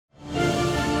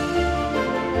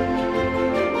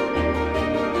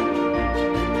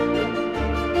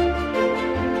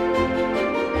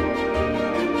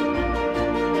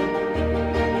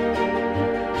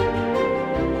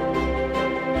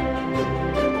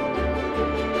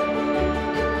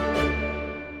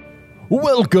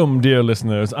Welcome, dear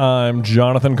listeners. I'm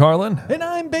Jonathan Carlin. And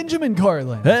I'm Benjamin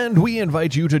Carlin. And we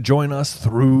invite you to join us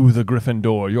through the Griffin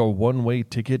Door, your one-way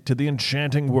ticket to the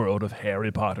enchanting world of Harry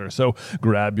Potter. So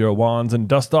grab your wands and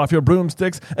dust off your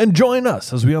broomsticks and join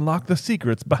us as we unlock the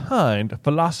secrets behind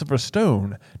Philosopher's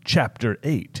Stone, Chapter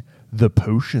 8, The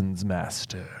Potions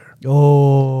Master.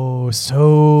 Oh,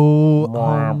 so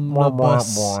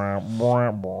omnibus.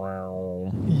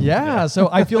 Yeah, so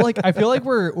I feel like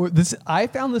we're this. I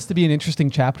found this to be an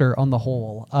interesting chapter on the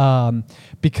whole,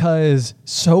 because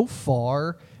so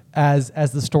far as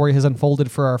the story has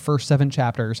unfolded for our first 7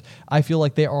 chapters, I feel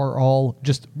like they are all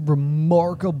just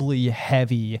remarkably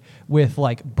heavy with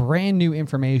like brand new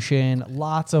information,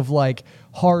 lots of like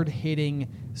hard hitting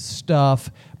stuff.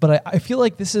 But I feel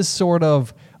like this is sort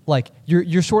of like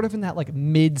you're sort of in that like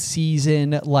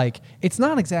mid-season, like it's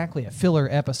not exactly a filler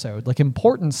episode, like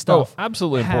important stuff. Oh,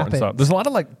 absolutely important stuff. There's a lot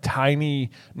of like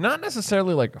tiny, not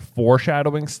necessarily like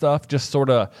foreshadowing stuff, just sort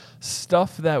of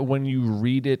stuff that when you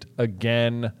read it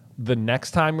again the next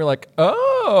time you're like,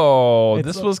 oh,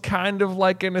 this was kind of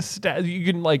like you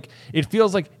can like, it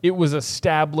feels like it was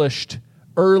established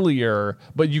earlier,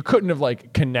 but you couldn't have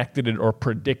like connected it or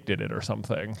predicted it or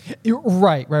something.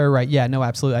 Right. Yeah, no,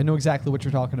 absolutely. I know exactly what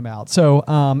you're talking about. So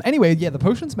anyway, yeah, the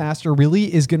Potions Master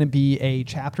really is going to be a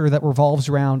chapter that revolves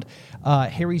around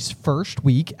Harry's first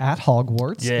week at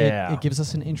Hogwarts. Yeah. It gives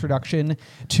us an introduction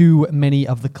to many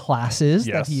of the classes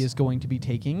Yes. that he is going to be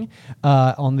taking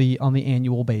on the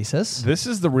annual basis. This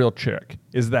is the real trick,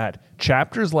 is that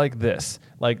chapters like this,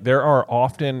 like there are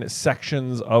often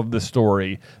sections of the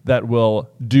story that will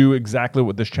do exactly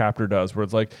what this chapter does, where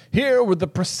it's like, here were the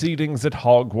proceedings at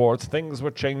Hogwarts, things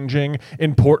were changing,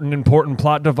 important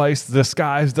plot device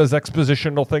disguised as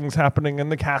expositional things happening in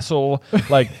the castle.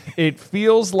 Like it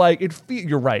feels like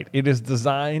you're right. It is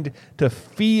designed to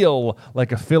feel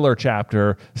like a filler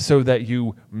chapter so that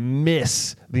you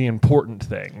miss the important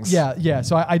things. Yeah.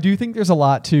 So I do think there's a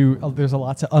lot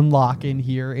to unlock in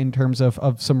here in terms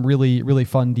of some really, really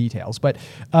fun details. But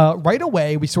right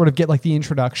away we sort of get like the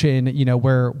introduction, you know,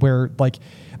 where like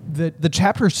the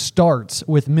chapter starts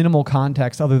with minimal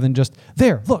context other than just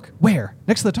there, look, where?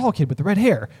 Next to the tall kid with the red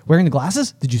hair, wearing the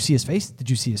glasses. Did you see his face? Did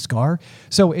you see his scar?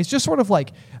 So it's just sort of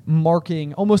like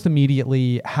marking almost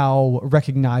immediately how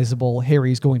recognizable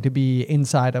Harry's going to be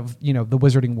inside of, you know, the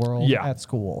wizarding world at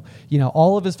school. You know,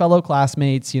 all of his fellow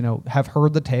classmates, you know, have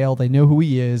heard the tale. They know who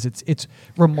he is. It's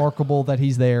remarkable that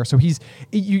he's there. So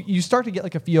you start to get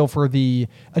like a feel for the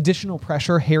additional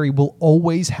pressure Harry will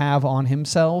always have on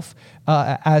himself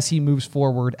as he moves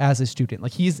forward as a student.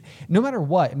 Like he's, no matter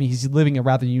what, I mean, he's living a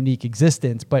rather unique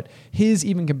existence, but his,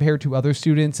 even compared to other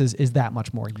students, is that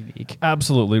much more unique.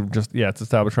 Absolutely. Just, it's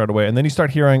established right away. And then you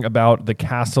start hearing about the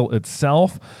castle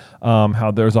itself,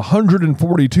 how there's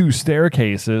 142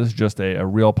 staircases, just a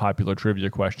real popular trivia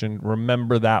question.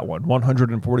 Remember that one,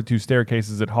 142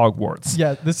 staircases at Hogwarts.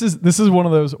 Yeah, this is one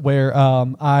of those where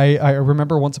I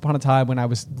remember once upon a time when I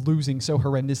was losing so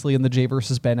horrendously in the Jay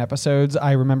versus Ben episodes.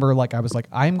 I remember like I was like,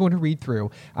 I'm going to read through.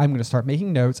 I'm going to start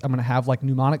making notes. I'm going to have like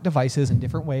mnemonic devices and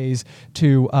different ways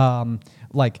to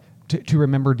to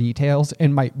remember details.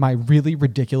 And my really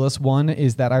ridiculous one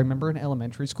is that I remember in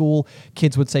elementary school,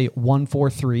 kids would say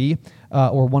 143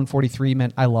 or 143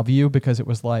 meant I love you, because it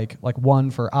was like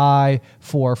 1 for I,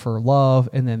 4 for love,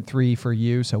 and then 3 for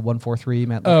you. So 143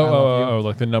 meant like, I love you.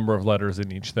 Like the number of letters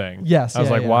in each thing. Yes. I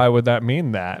was why would that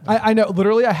mean that? I know.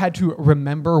 Literally, I had to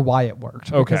remember why it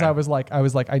worked. Okay. Because I was like,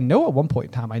 I know at one point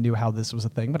in time I knew how this was a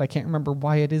thing, but I can't remember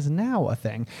why it is now a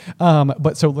thing.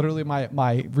 But so literally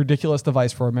my ridiculous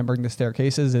device for remembering the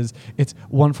staircases is it's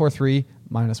 143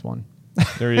 minus 1.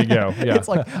 There you go. Yeah. It's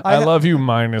like I love you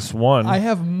 -1. I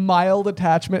have mild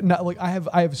attachment. Not like I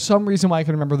have some reason why I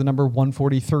can remember the number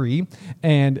 143,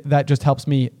 and that just helps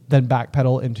me then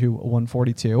backpedal into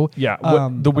 142. Yeah.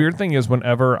 The weird thing is,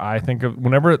 whenever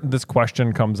this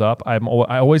question comes up,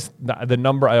 the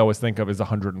number I always think of is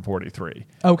 143.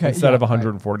 Okay. Instead of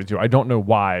 142. Right. I don't know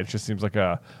why. It just seems like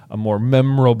a more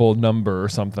memorable number or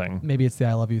something. Maybe it's the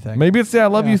I love you thing. Maybe it's the I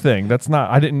love you thing. That's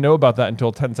not. I didn't know about that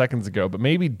until 10 seconds ago. But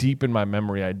maybe deep in my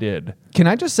memory, I did. Can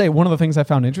I just say, one of the things I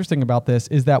found interesting about this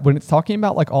is that when it's talking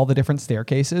about like all the different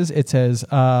staircases, it says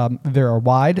there are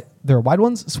wide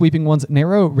ones, sweeping ones,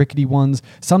 narrow, rickety ones,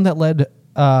 some that led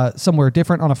somewhere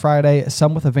different on a Friday,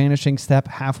 some with a vanishing step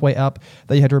halfway up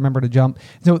that you had to remember to jump.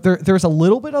 So there's a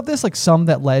little bit of this, like some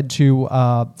that led to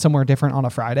somewhere different on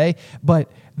a Friday,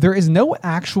 but there is no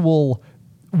actual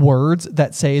words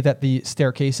that say that the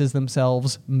staircases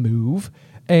themselves move.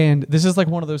 And this is like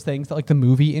one of those things that like the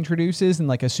movie introduces, and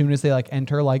like as soon as they like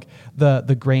enter like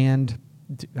the grand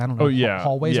I don't know, Oh, yeah.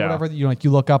 hallways Yeah. or whatever. You know, like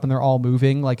you look up and they're all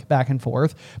moving like back and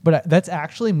forth. But that's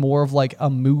actually more of like a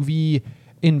movie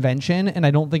invention, and I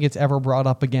don't think it's ever brought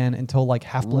up again until like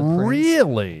Half-Blood Prince.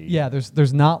 Really? Yeah,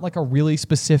 there's not like a really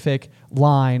specific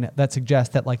line that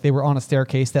suggests that like they were on a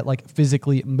staircase that like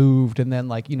physically moved and then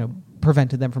like, you know,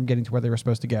 prevented them from getting to where they were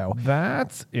supposed to go.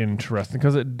 That's interesting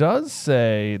because it does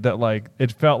say that like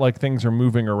it felt like things are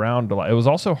moving around a lot. It was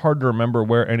also hard to remember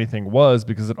where anything was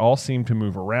because it all seemed to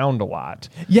move around a lot.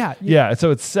 Yeah. Yeah.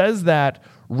 So it says that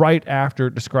right after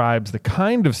it describes the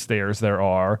kind of stairs there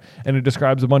are, and it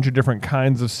describes a bunch of different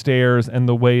kinds of stairs and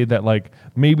the way that like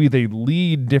maybe they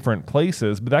lead different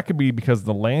places, but that could be because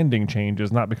the landing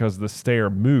changes, not because the stair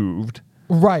moved.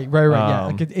 Right. Yeah,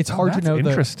 like it's hard to that's know.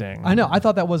 Interesting. I know. I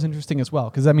thought that was interesting as well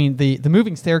because I mean the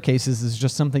moving staircases is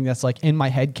just something that's like in my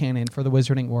head canon for the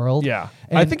Wizarding world. Yeah,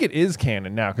 and I think it is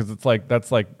canon now because it's like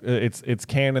it's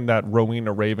canon that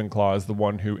Rowena Ravenclaw is the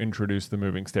one who introduced the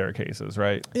moving staircases,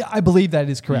 right? Yeah, I believe that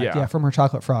is correct. Yeah. Yeah, from her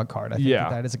chocolate frog card. I think Yeah.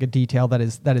 that is like a detail that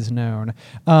is known.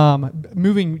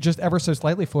 Moving just ever so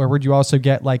slightly forward, you also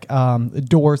get like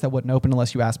doors that wouldn't open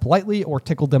unless you asked politely or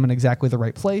tickled them in exactly the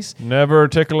right place. Never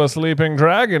tickle a sleeping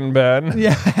dragon, Ben.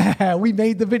 Yeah, we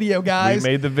made the video, guys. We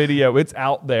made the video. It's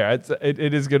out there.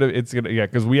 It's gonna yeah,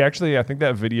 because we actually I think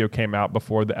that video came out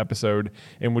before the episode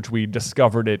in which we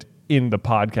discovered it in the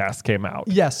podcast came out.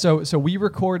 Yes, so we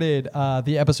recorded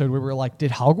the episode where we were like,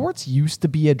 did Hogwarts used to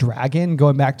be a dragon?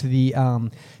 Going back to the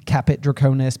Caput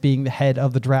Draconis being the head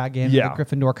of the dragon, Yeah. the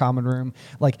Gryffindor common room,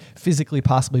 like physically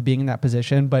possibly being in that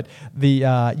position. But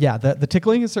the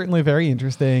tickling is certainly very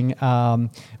interesting.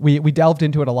 We delved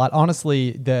into it a lot. Honestly,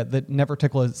 the never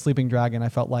tickle a sleeping dragon, I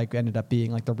felt like ended up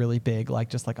being like the really big, like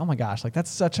just like, oh my gosh, like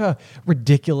that's such a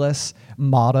ridiculous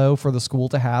motto for the school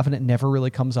to have, and it never really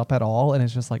comes up at all. And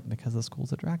it's just like, because the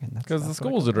school's a dragon. Because the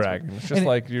school's a dragon. It's just And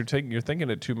like you're thinking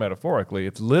it too metaphorically.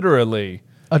 It's literally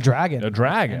a dragon. A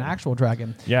dragon. An actual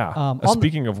dragon. yeah.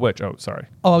 Speaking of which, sorry.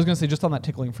 I was going to say, just on that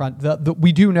tickling front,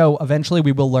 we do know eventually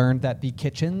we will learn that the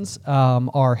kitchens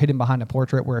are hidden behind a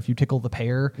portrait where if you tickle the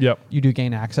pear, Yep. you do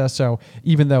gain access. So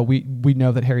even though we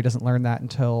know that Harry doesn't learn that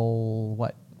until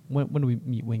what? When do we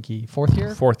meet Winky? Fourth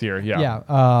year? Fourth year, yeah.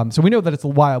 Yeah. So we know that it's a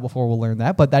while before we'll learn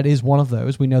that, but that is one of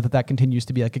those. We know that continues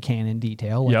to be like a canon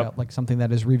detail, like, Yep. like something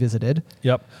that is revisited.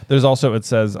 Yep. There's also, it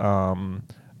says,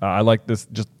 I like this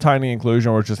just tiny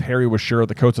inclusion where it's just Harry was sure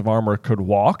the coats of armor could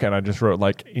walk, and I just wrote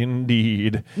like,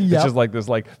 indeed. Yep. It's just like this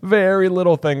like very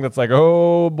little thing that's like,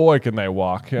 oh boy, can they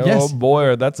walk? Yes. Oh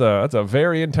boy, that's a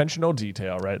very intentional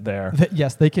detail right there.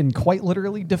 Yes, they can quite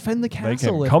literally defend the They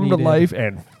castle. can if come to needed. life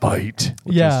and fight,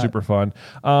 which Yeah. is super fun.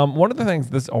 One of the things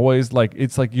that's always like,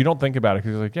 it's like you don't think about it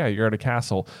because you're like, yeah, you're at a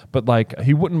castle, but like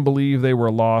he wouldn't believe they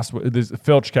were lost.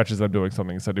 Filch catches them doing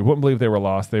something. He said he wouldn't believe they were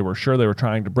lost. They were sure they were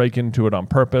trying to break into it on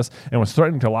purpose and was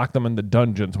threatening to lock them in the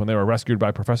dungeons when they were rescued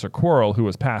by Professor Quirrell, who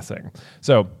was passing.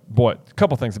 So, boy, a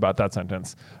couple things about that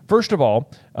sentence. First of all,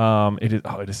 it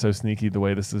is so sneaky the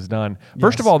way this is done.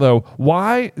 First of all, though,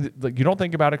 why like you don't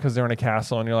think about it because they're in a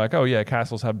castle and you're like, oh yeah,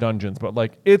 castles have dungeons, but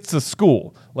like it's a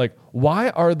school. Like,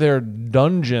 why are there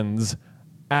dungeons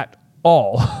at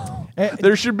all?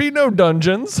 There should be no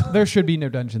dungeons. There should be no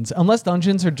dungeons, unless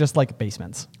dungeons are just like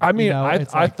basements. I mean, You know,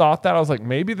 I thought that. I was like,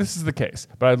 maybe this is the case.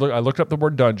 But I looked up the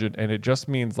word dungeon, and it just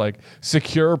means like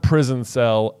secure prison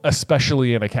cell,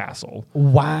 especially in a castle.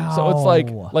 Wow. So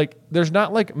it's like there's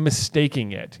not like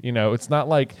mistaking it. You know, it's not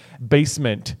like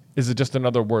basement is it just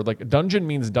another word. Like dungeon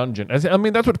means dungeon. I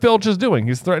mean, that's what Filch is doing.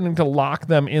 He's threatening to lock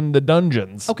them in the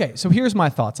dungeons. Okay, so here's my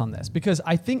thoughts on this, because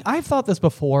I think I've thought this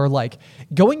before, like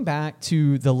going back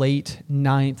to the late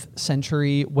 9th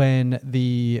century when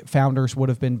the founders would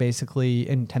have been basically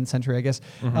in 10th century, I guess,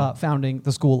 founding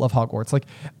the school of Hogwarts. Like,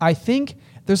 I think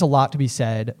there's a lot to be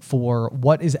said for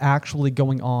what is actually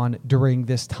going on during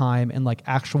this time in like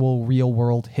actual real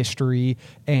world history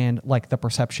and like the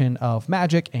perception of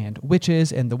magic and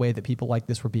witches and the way that people like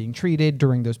this were being treated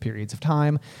during those periods of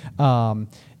time.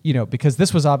 You know, because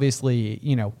this was obviously,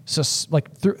 you know,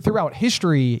 throughout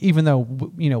history, even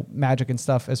though, you know, magic and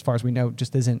stuff, as far as we know,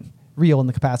 just isn't real in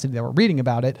the capacity that we're reading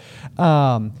about it.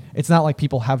 It's not like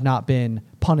people have not been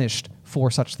punished for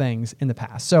such things in the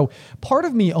past. So part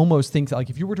of me almost thinks that, like,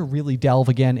 if you were to really delve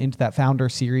again into that founder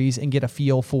series and get a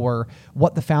feel for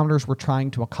what the founders were trying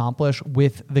to accomplish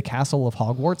with the castle of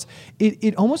Hogwarts,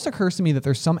 it almost occurs to me that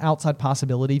there's some outside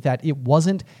possibility that it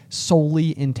wasn't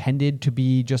solely intended to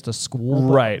be just a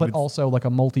school, Right. but also like a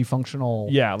multifunctional.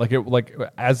 Yeah, like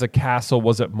as a castle,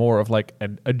 was it more of like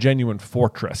a genuine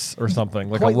fortress or something,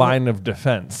 like Quite a line of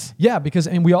defense? Yeah, because,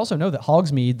 and we also know that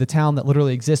Hogsmeade, the town that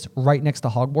literally exists right next to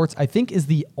Hogwarts, I think is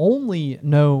the only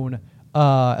known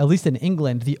at least in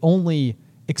England, the only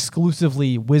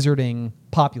exclusively wizarding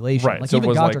population. Right. Like So it even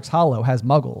was Godric's Hollow has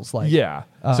Muggles. Like yeah.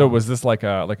 So was this like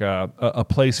a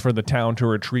place for the town to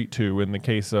retreat to in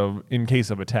case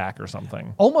of attack or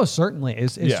something? Almost certainly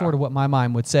is Yeah. sort of what my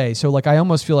mind would say. So like I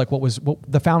almost feel like what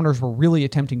the founders were really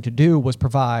attempting to do was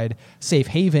provide safe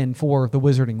haven for the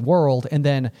wizarding world, and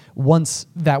then once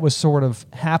that was sort of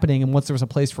happening, and once there was a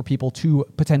place for people to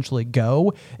potentially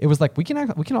go, it was like we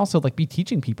can also like be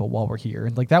teaching people while we're here,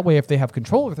 and like that way if they have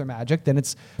control of their magic, then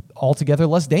it's altogether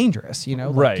less dangerous. You know,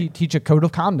 like Right. teach a code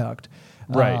of conduct.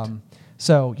 Right.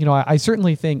 So, you know, I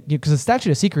certainly think, because the statute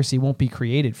of secrecy won't be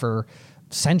created for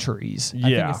centuries. I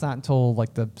think Yeah. it's not until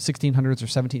like the 1600s or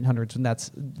 1700s when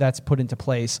that's put into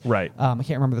place. Right. I can't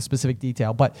remember the specific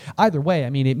detail, but either way, I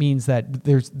mean, it means that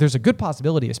there's a good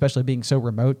possibility, especially being so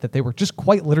remote, that they were just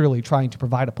quite literally trying to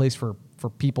provide a place for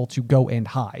people to go and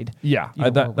hide. Yeah, you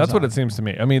know, that's what it seems to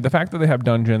me. I mean, the fact that they have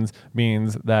dungeons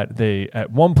means that they, at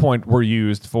one point, were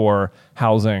used for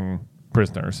housing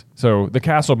prisoners. So the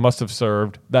castle must have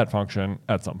served that function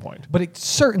at some point. But it's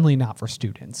certainly not for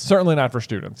students. Certainly not for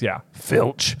students. Yeah.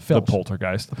 Filch. The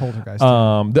poltergeist. The poltergeist.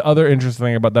 The other interesting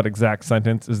thing about that exact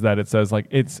sentence is that it says like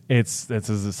this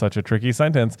is such a tricky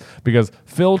sentence because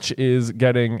Filch is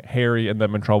getting Harry and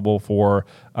them in trouble for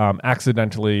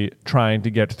accidentally trying to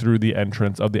get through the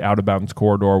entrance of the out of bounds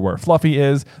corridor where Fluffy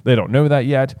is. They don't know that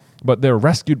yet, but they're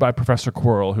rescued by Professor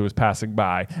Quirrell, who is passing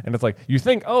by. And it's like, you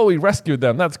think, oh, he rescued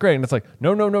them. That's great. And it's like,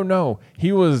 no.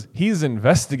 He's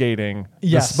investigating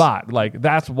the spot. Like,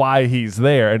 that's why he's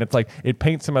there. And it's like, it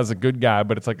paints him as a good guy,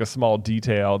 but it's like a small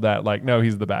detail that like, no,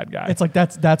 he's the bad guy. It's like,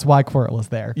 that's why Quirrell is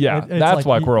there. Yeah, that's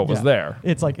why Quirrell was there.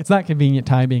 It's like, it's not convenient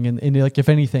timing. And like, if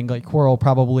anything, like Quirrell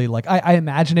probably, like, I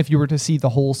imagine if you were to see the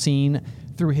whole scene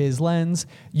through his lens,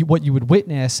 what you would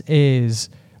witness is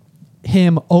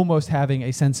him almost having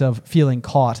a sense of feeling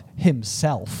caught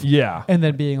himself. Yeah. And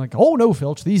then being like, oh no,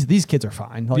 Filch, these kids are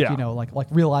fine. Like, Yeah. you know, like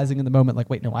realizing in the moment, like,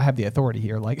 wait, no, I have the authority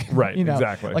here. Like, Right, you know,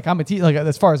 exactly. like I'm a teacher, like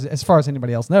as far as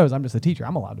anybody else knows, I'm just a teacher.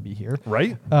 I'm allowed to be here.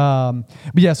 Right. But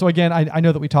yeah, so again, I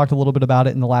know that we talked a little bit about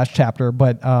it in the last chapter,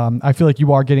 but I feel like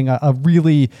you are getting a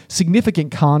really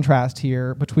significant contrast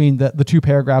here between the two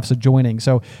paragraphs adjoining.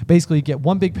 So basically you get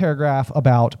one big paragraph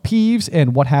about Peeves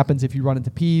and what happens if you run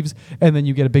into Peeves, and then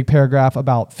you get a big paragraph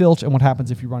about Filch and what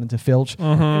happens if you run into Filch.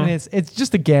 And it's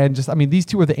just, again, I mean, these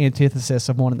two are the antithesis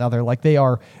of one another. Like they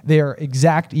are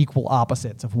exact equal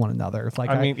opposites of one another. It's like,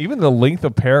 I mean, even the length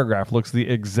of paragraph looks the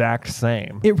exact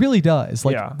same. it really does.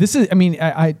 Like Yeah. this is, I mean,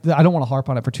 I don't want to harp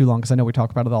on it for too long because I know we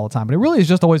talk about it all the time, but it really has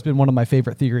just always been one of my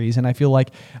favorite theories. And I feel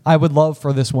like I would love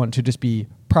for this one to just be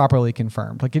properly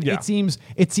confirmed. Like it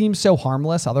seems so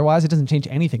harmless. Otherwise, it doesn't change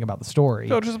anything about the story.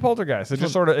 No, just a poltergeist. It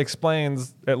just sort of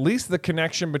explains at least the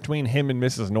connection between him and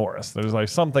Mrs. Norris. There's like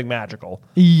something magical.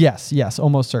 Yes,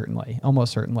 almost certainly.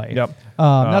 Yep.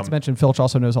 Not to mention, Filch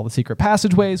also knows all the secret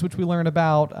passageways, which we learn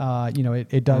about. You know,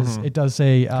 it does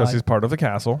say Because he's part of the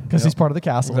castle. because he's part of the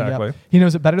castle. Exactly. Yep. He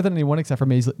knows it better than anyone, except for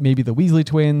maybe the Weasley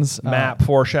twins. Map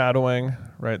foreshadowing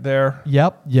right there.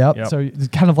 Yep. So it's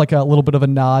kind of like a little bit of a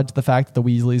nod to the fact that the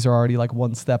Weasleys are already like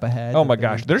one step ahead. Oh my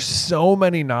gosh. There's so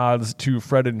many nods to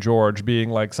Fred and George being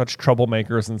like such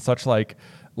troublemakers and such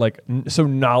so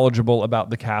knowledgeable about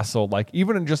the castle. Like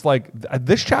even in just like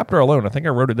this chapter alone, I think I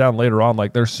wrote it down later on,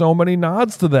 like there's so many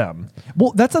nods to them.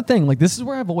 Well, that's the thing. Like this is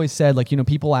where I've always said, like, you know,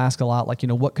 people ask a lot, like, you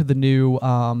know, what could the new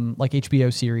like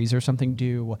HBO series or something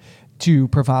do to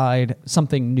provide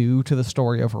something new to the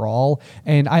story overall?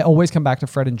 And I always come back to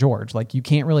Fred and George. Like you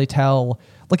can't really tell.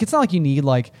 Like it's not like you need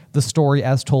like the story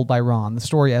as told by Ron, the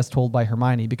story as told by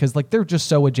Hermione, because like they're just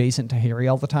so adjacent to Harry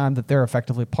all the time that they're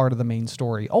effectively part of the main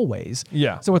story always.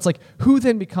 Yeah. So it's like who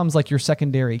then becomes like your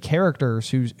secondary characters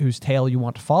whose tale you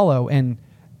want to follow. And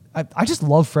I just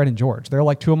love Fred and George. They're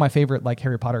like two of my favorite like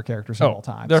Harry Potter characters of all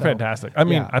time. They're fantastic. I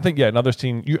mean, I think another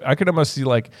scene. I could almost see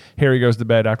like Harry goes to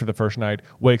bed after the first night,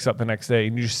 wakes up the next day,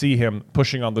 and you see him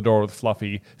pushing on the door with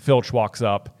Fluffy. Filch walks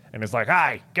up and is like,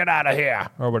 "Hi, get out of here,"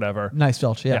 or whatever. Nice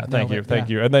Filch. Yeah. Thank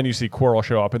you. And then you see Quirrell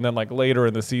show up, and then like later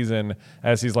in the season,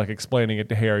 as he's like explaining it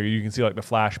to Harry, you can see like the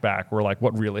flashback where like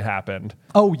what really happened.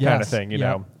 Oh yes. Kind of thing. You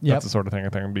know, Yep. that's the sort of thing I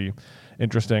think would be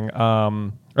interesting.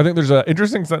 I think there's an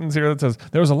interesting sentence here that says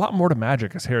there was a lot more to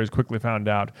magic, as Harry's quickly found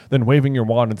out, than waving your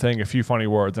wand and saying a few funny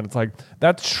words. And it's like,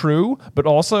 that's true, but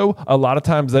also a lot of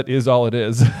times that is all it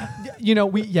is. You know,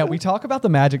 we talk about the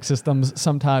magic systems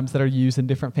sometimes that are used in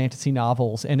different fantasy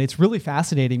novels, and it's really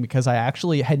fascinating because I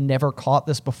actually had never caught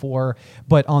this before,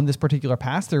 but on this particular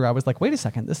pass through, I was like, wait a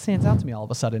second, this stands out to me all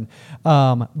of a sudden.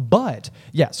 But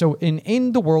yeah, so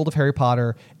in the world of Harry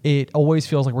Potter, it always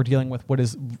feels like we're dealing with what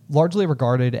is largely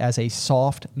regarded as a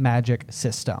soft soft magic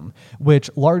system, which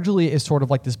largely is sort of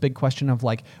like this big question of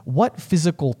like, what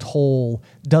physical toll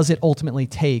does it ultimately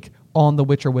take on the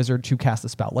Witcher wizard to cast a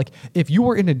spell? Like, if you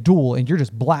were in a duel and you're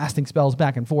just blasting spells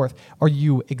back and forth, are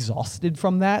you exhausted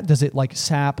from that? Does it like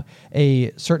sap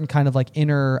a certain kind of like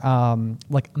inner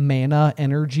like mana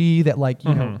energy that like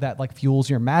you know that like fuels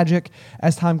your magic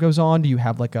as time goes on? Do you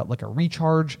have like a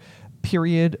recharge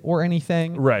period or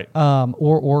anything? Right.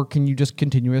 Or can you just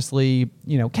continuously,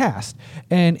 cast?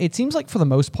 And it seems like for the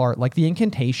most part, like the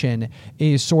incantation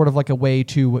is sort of like a way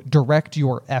to direct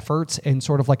your efforts and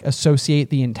sort of like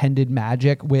associate the intended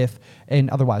magic with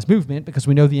an otherwise movement, because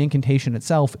we know the incantation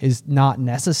itself is not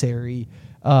necessary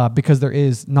because there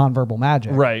is nonverbal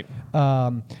magic. Right.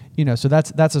 So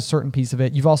that's a certain piece of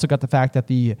it. You've also got the fact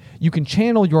that you can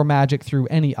channel your magic through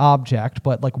any object,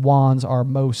 but like wands are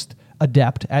most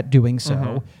adept at doing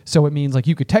so. So it means like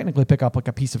you could technically pick up like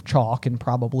a piece of chalk and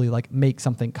probably like make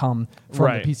something come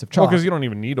from the piece of chalk. Well, because you don't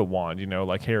even need a wand.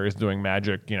 Like Harry's doing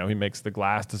magic. He makes the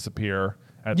glass disappear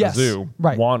at the zoo.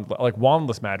 Right.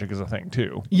 Wandless magic is a thing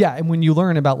too. Yeah, and when you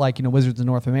learn about wizards in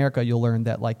North America, you'll learn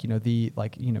that the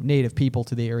native people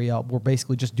to the area were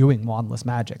basically just doing wandless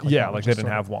magic. They didn't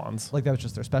have wands. Like that was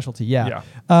just their specialty. Yeah.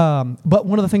 But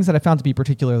one of the things that I found to be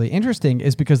particularly interesting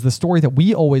is because the story that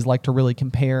we always like to really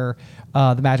compare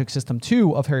the magic system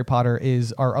to of Harry Potter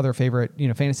is our other favorite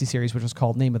fantasy series, which is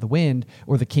called Name of the Wind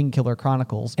or the Kingkiller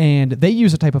Chronicles, and they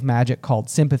use a type of magic called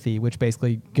sympathy, which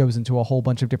basically goes into a whole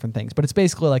bunch of different things, but it's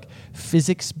basically like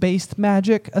physics-based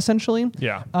magic, essentially.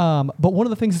 Yeah. But one of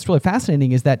the things that's really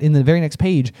fascinating is that in the very next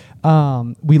page,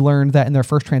 we learned that in their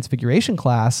first Transfiguration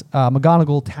class,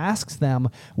 McGonagall tasks them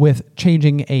with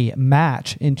changing a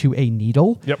match into a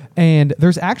needle. Yep. And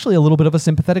there's actually a little bit of a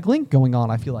sympathetic link going on,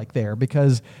 I feel like, there,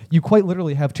 because you quite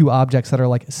literally have two objects that are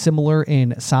like similar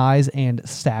in size and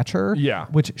stature. Yeah.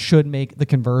 Which should make the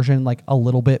conversion like a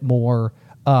little bit more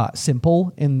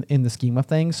simple in the scheme of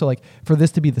things. So like for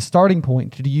this to be the starting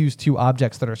point to use two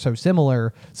objects that are so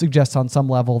similar suggests on some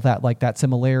level that like that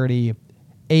similarity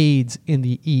aids in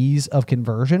the ease of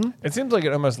conversion. It seems like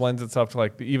it almost lends itself to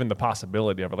like even the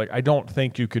possibility of it. Like I don't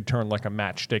think you could turn like a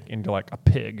matchstick into like a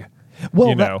pig.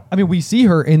 Well, we see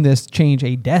her in this change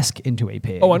a desk into a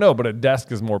pig. Oh, I know, but a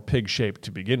desk is more pig-shaped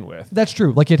to begin with. That's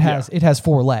true. Like it has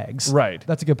four legs. Right.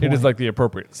 That's a good point. It is like the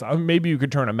appropriate size. Maybe you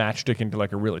could turn a matchstick into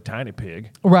like a really tiny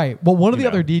pig. Right. Well, one of the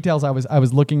other details I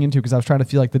was looking into because I was trying to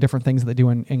feel like the different things that they do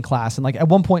in class, and like at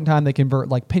one point in time they convert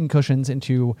like pin cushions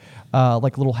into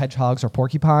like little hedgehogs or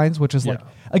porcupines, which is like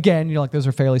again like those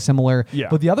are fairly similar. Yeah.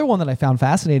 But the other one that I found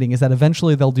fascinating is that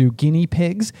eventually they'll do guinea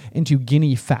pigs into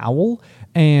guinea fowl.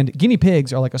 And guinea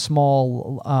pigs are like a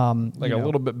small, a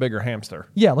little bit bigger hamster.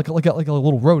 Yeah, like a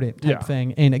little rodent type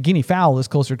thing. And a guinea fowl is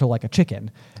closer to like a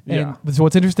chicken. And so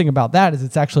what's interesting about that is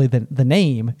it's actually the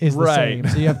name is the same.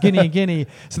 So you have guinea and guinea.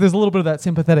 So there's a little bit of that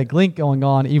sympathetic link going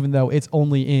on, even though it's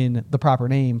only in the proper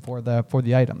name for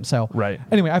the item. So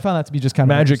anyway, I found that to be just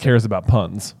kind of magic cares about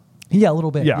puns. Yeah, a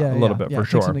little bit. Yeah, a little bit for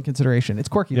sure. Takes into consideration. It's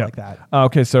quirky like that.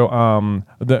 Okay, so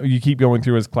you keep going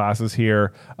through his classes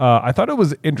here. I thought it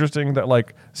was interesting that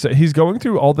so he's going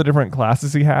through all the different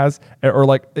classes he has,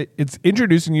 or it's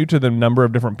introducing you to the number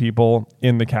of different people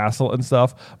in the castle and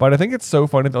stuff. But I think it's so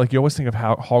funny that you always think of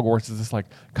how Hogwarts is this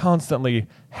constantly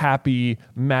happy,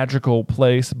 magical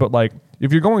place, but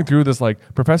if you're going through this,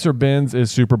 Professor Binns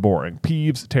is super boring.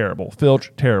 Peeves, terrible.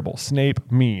 Filch, terrible. Snape,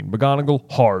 mean.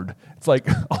 McGonagall, hard. It's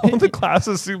all the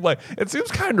classes seem it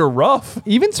seems kind of rough.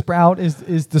 Even Sprout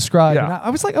is described. Yeah. And I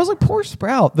was like, poor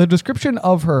Sprout. The description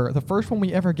of her, the first one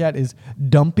we ever get is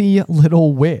dumpy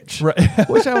little witch. Right.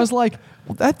 Which I was like,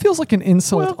 well, that feels like an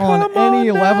insult on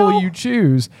any level you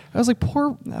choose. I was like,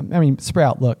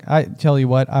 Sprout, look, I tell you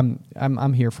what,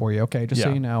 I'm here for you, okay? Just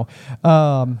so you know.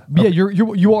 Yeah,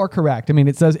 you are correct.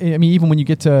 It says, even when you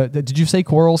get to, did you say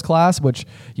Coral's class, which,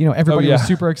 everybody was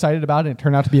super excited about, and it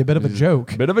turned out to be a bit of a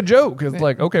joke. Bit of a joke. It's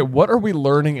okay, what are we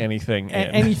learning anything in?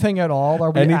 Anything at all?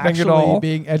 Are we anything actually at all?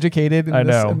 being educated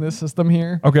in this system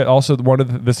here? Okay, also,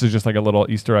 this is just a little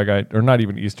Easter egg, or not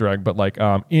even Easter egg, but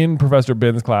in Professor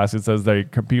Binns' class, it says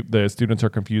the students are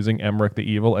confusing Emmerich the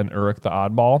Evil and Uruk the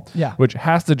Oddball. Yeah. Which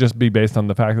has to just be based on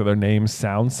the fact that their names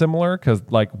sound similar, because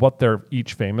what they're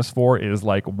each famous for is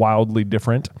wildly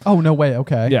different. Oh, no way.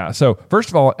 Okay. Yeah. So first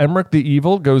of all, Emmerich the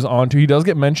Evil goes on to, he does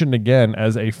get mentioned again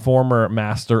as a former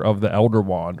master of the Elder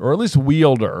Wand, or at least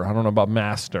wielder. I don't know about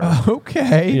master.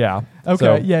 Okay. Yeah. Okay.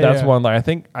 So yeah. that's yeah. one. Like,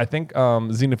 I think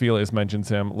Xenophilius mentions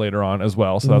him later on as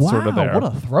well. So that's sort of there. What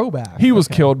a throwback. He was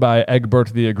killed by Egbert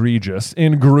the Egregious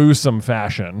in gruesome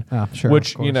fashion. Oh, sure,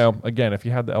 Which, of course. you know, again, if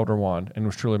you had the Elder Wand and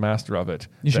was truly master of it,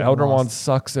 You the should've Elder lost. Wand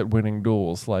sucks at winning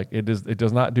duels. Like it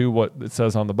does not do what it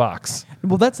says on the box.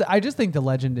 Well, I just think the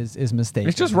legend is mistaken.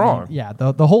 It's just I mean, wrong. yeah.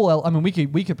 The whole. I mean,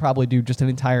 we could probably do just an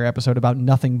entire episode about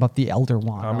nothing but the Elder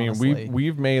Wand. I mean, honestly.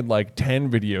 we've made like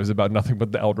 10 videos about nothing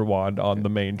but the Elder Wand on the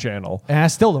main channel. And I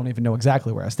still don't even know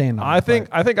exactly where I stand on I it, think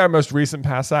but- our most recent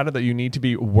pass at it, that you need to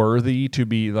be worthy to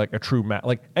be like a true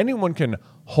like anyone can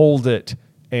hold it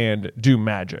and do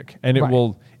magic, and it Right.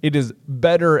 will. It is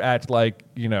better at like,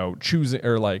 you know, choosing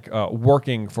or like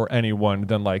working for anyone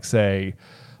than like say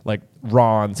like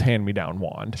Ron's hand-me-down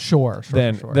wand. Sure.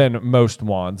 Than most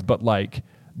wands, but like.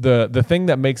 The thing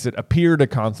that makes it appear to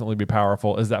constantly be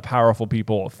powerful is that powerful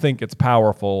people think it's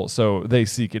powerful, so they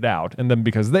seek it out. And then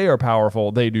because they are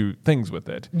powerful, they do things with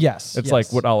it. Yes. It's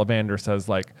like what Ollivander says,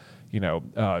 like, you know,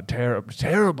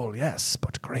 terrible, yes,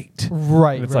 but great.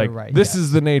 Right. And it's right, like, right, this yes. Uh,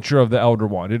 is the nature of the Elder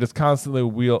Wand. It is constantly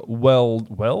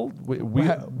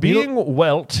being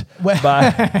welt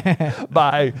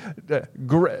by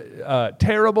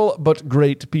terrible but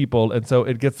great people. And so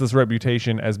it gets this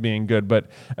reputation as being good. But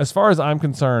as far as I'm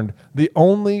concerned, the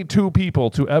only two people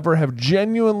to ever have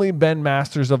genuinely been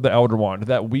masters of the Elder Wand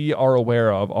that we are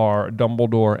aware of are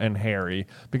Dumbledore and Harry,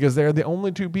 because they're the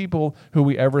only two people who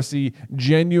we ever see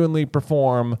genuinely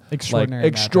perform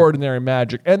extraordinary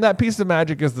magic. And that piece of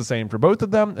magic is the same for both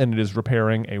of them, and it is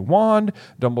repairing a wand.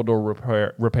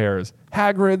 Dumbledore repairs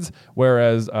Hagrid's,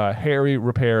 whereas Harry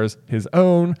repairs his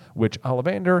own, which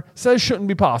Ollivander says shouldn't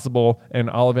be possible. And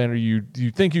Ollivander,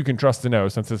 you think you can trust to know,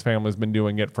 since his family's been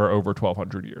doing it for over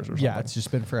 1,200 years or something. Yeah, it's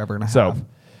just been forever and a So- half.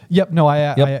 Yep. No,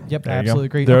 I There absolutely you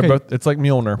agree. go. They're Okay. both, it's like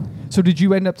Mjolnir. So did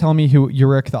you end up telling me who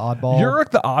Uric the Oddball? Uric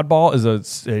the Oddball is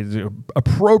a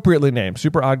appropriately named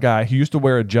super odd guy. He used to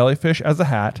wear a jellyfish as a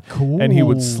hat, and he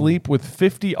would Cool. sleep with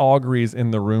 50 auguries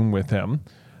in the room with him.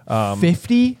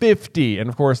 50? 50, and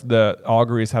of course the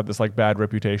auguries have this like bad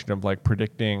reputation of like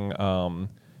predicting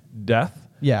death.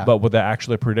 Yeah. But what they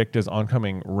actually predict is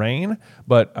oncoming rain.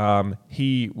 But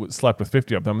he slept with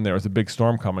 50 of them, and there was a big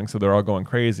storm coming, so they're all going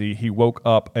crazy. He woke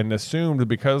up and assumed,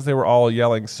 because they were all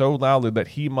yelling so loudly, that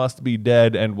he must be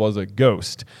dead and was a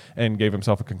ghost, and gave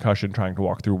himself a concussion trying to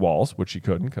walk through walls, which he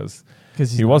couldn't because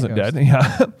he's he not a wasn't ghost. dead.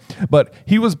 Yeah. But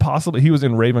he was in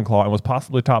Ravenclaw and was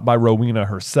possibly taught by Rowena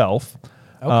herself.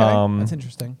 Okay, that's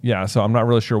interesting. Yeah, so I'm not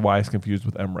really sure why he's confused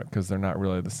with Emmerich, because they're not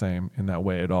really the same in that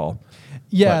way at all.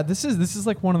 Yeah, But- this is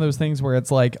like one of those things where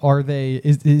it's like,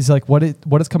 is like what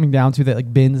it's coming down to, that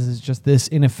like Binns is just this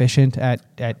inefficient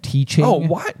at teaching. Oh,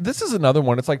 why? This is another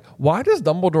one. It's like, why does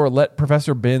Dumbledore let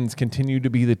Professor Binns continue to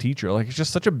be the teacher? Like, it's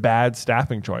just such a bad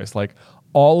staffing choice. Like,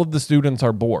 all of the students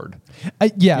are bored.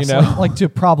 Yes, You know? like to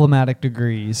problematic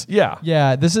degrees. Yeah.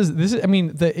 Yeah. This is. I mean,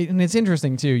 and it's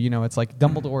interesting too. You know, it's like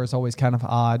Dumbledore is always kind of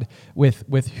odd with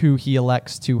who he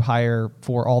elects to hire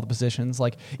for all the positions.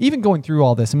 Like even going through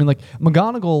all this, I mean, like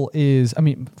McGonagall is. I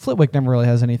mean, Flitwick never really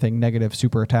has anything negative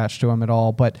super attached to him at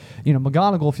all. But you know,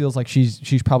 McGonagall feels like she's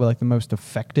probably like the most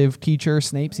effective teacher.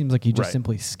 Snape seems like he just Right.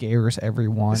 simply scares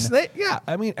everyone. Snape, yeah.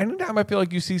 I mean, anytime I feel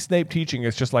like you see Snape teaching,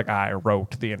 it's just like, I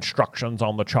wrote the instructions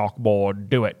on the chalkboard.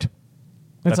 Do it.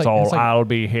 That's like- all. it's like- I'll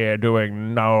be here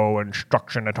doing no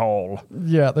instruction at all.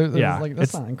 Yeah, there's Yeah, like that's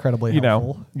it's- not incredibly You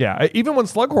helpful. know, yeah. Even when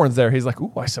Slughorn's there, he's like,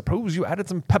 "Ooh, I suppose you added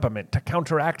some peppermint to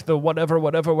counteract the whatever."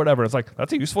 It's like,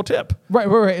 that's a useful tip. Right.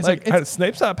 It's like it's,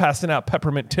 Snape's not passing out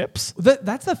peppermint tips.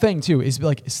 That's the thing too. Is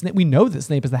like Snape, we know that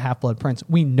Snape is the Half-Blood Prince.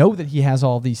 We know that he has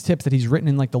all of these tips that he's written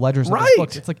in like the ledgers of his Right.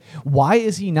 books. It's like, why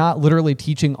is he not literally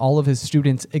teaching all of his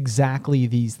students exactly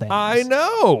these things? I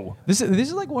know. This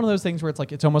is like one of those things where it's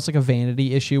like it's almost like a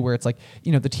vanity issue where it's like,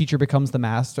 you know, the teacher becomes the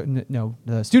master. No,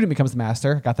 the student becomes the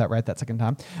master. Got that right that second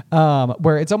time.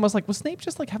 Where it's almost like, was Snape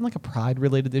just like having like a pride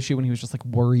related issue when he was just like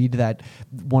worried that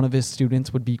one of his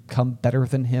students would become better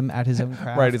than him at his own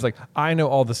craft? Right. It's like, I know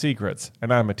all the secrets,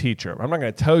 and I'm a teacher. I'm not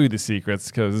going to tell you the secrets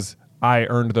because I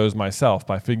earned those myself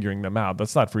by figuring them out.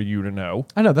 That's not for you to know.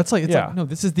 I know that's like it's Yeah. like no.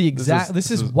 This is the exact. This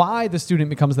is is- why the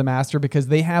student becomes the master, because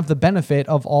they have the benefit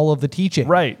of all of the teaching.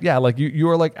 Right. Yeah. Like you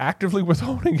are like actively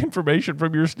withholding information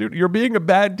from your student. You're being a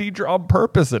bad teacher on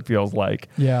purpose, it feels like.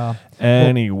 Yeah.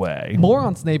 Anyway. More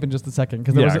on Snape in just a second,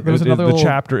 because Yeah, there was another the little,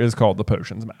 chapter is called The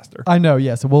Potions Master. I know,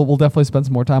 yeah. So we'll definitely spend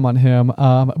some more time on him.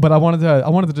 But I wanted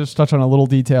to just touch on a little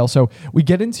detail. So we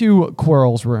get into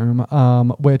Quirrell's room,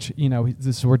 which, you know,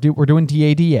 we're doing doing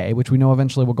DADA, which we know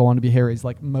eventually will go on to be Harry's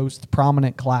like most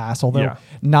prominent class, although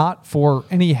not for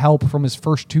any help from his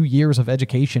first 2 years of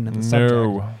education in the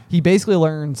subject. He basically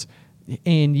learns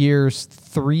in years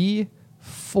 3,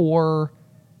 4,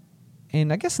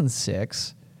 and I guess in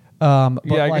 6. I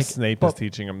guess Snape is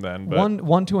teaching him then. But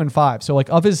 1, 2, and 5. So like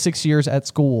of his 6 years at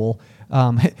school,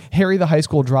 Harry, the high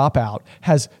school dropout,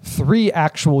 has 3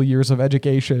 actual years of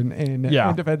education in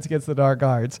Defense Against the Dark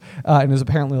Arts, and is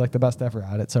apparently like the best ever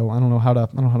at it. So I don't know how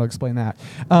to explain that.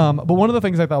 But one of the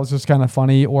things I thought was just kind of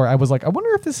funny, or I was like, I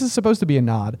wonder if this is supposed to be a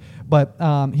nod. But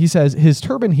he says his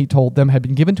turban, he told them, had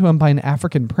been given to him by an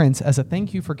African prince as a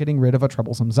thank you for getting rid of a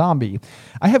troublesome zombie.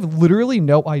 I have literally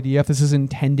no idea if this is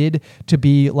intended to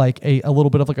be like a little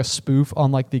bit of like a spoof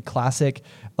on like the classic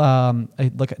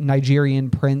like Nigerian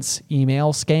prince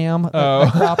email scam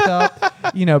that cropped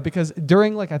up, because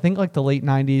during like I think like the late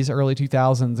 90s, early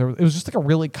 2000s, it was just like a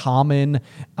really common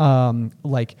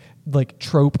like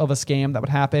trope of a scam that would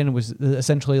happen. It was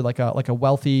essentially like a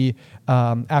wealthy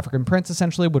African prince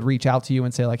essentially would reach out to you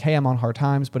and say like, hey, I'm on hard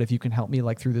times, but if you can help me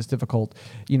like through this difficult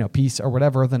piece or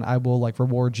whatever, then I will like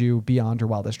reward you beyond your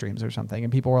wildest dreams or something.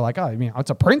 And people were like, oh, it's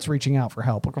a prince reaching out for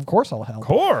help. Like, of course I'll help. Of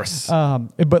course.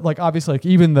 But like obviously like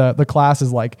even the class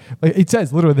is like it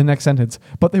says literally the next sentence,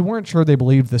 but they weren't sure they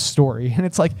believed this story. And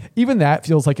it's like even that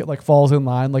feels like it like falls in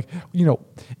line. Like,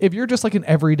 if you're just like an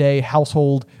everyday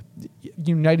household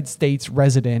United States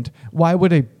resident, why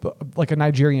would a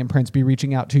Nigerian prince be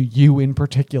reaching out to you in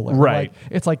particular? Right. Like,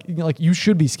 it's like you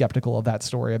should be skeptical of that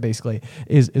story. Basically,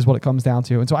 is what it comes down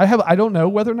to. And so I don't know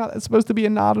whether or not it's supposed to be a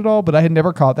nod at all, but I had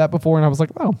never caught that before, and I was like,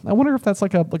 oh, I wonder if that's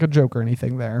like a joke or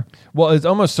anything there. Well, it's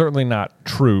almost certainly not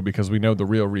true because we know the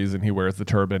real reason he wears the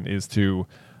turban is to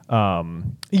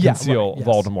conceal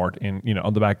Voldemort in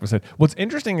on the back of his head. What's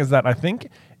interesting is that I think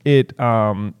it's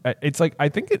like I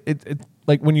think it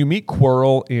like when you meet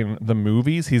Quirrell in the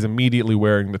movies, he's immediately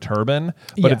wearing the turban,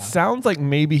 but it sounds like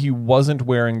maybe he wasn't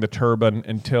wearing the turban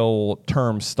until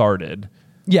term started.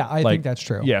 Yeah, I think that's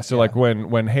true. Yeah, so like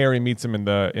when Harry meets him in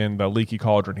the leaky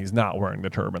cauldron, he's not wearing the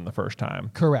turban the first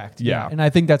time. Correct. Yeah. And I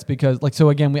think that's because like, so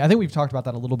again, I think we've talked about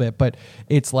that a little bit, but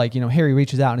it's like, Harry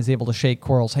reaches out and is able to shake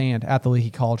Quirrell's hand at the leaky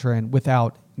cauldron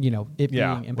without it being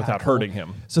impactful. Without hurting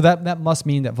him. So that must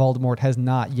mean that Voldemort has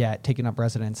not yet taken up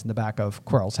residence in the back of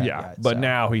Quirrell's head yet. But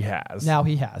now he has. Now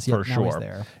he has, for sure. He's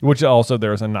there. Which also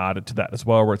there's a nod to that as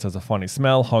well, where it says a funny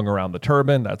smell hung around the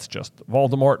turban. That's just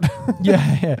Voldemort.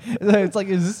 yeah. It's like,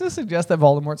 is this to suggest that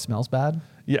Voldemort smells bad?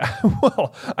 Yeah.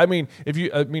 Well, I'm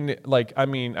thinking of like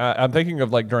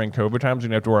during COVID times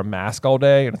when you have to wear a mask all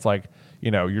day, and it's like,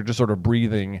 you're just sort of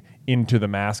breathing into the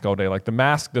mask all day. Like the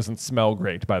mask doesn't smell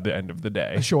great by the end of the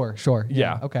day. Sure.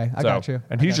 Yeah. Okay. I got you.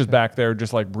 And he's just back there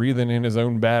just like breathing in his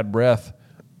own bad breath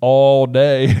all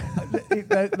day.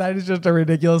 that is just a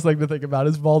ridiculous thing to think about,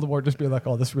 is Voldemort just being like,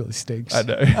 oh, this really stinks. I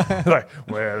know. Like,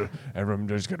 well, everyone's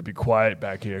just going to be quiet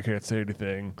back here. I can't say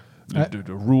anything. The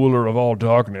ruler of all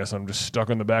darkness. I'm just stuck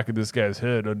on the back of this guy's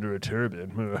head under a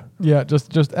turban. Yeah,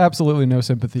 just absolutely no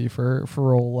sympathy for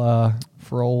old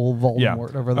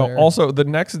Voldemort over there. Also, the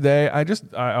next day,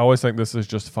 I always think this is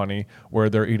just funny, where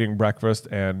they're eating breakfast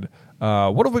and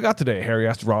what have we got today? Harry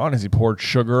asked Ron as he poured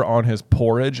sugar on his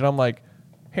porridge, and I'm like,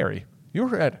 Harry, you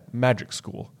were at magic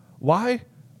school. Why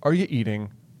are you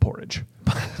eating porridge?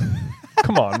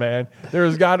 Come on, man. There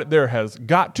has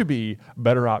got to be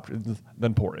better options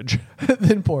than porridge. Which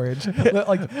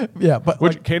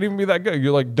can't even be that good.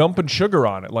 You're like dumping sugar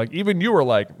on it. Like even you were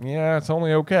like, yeah, it's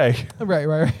only okay.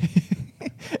 Right.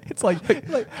 It's like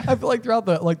I feel like throughout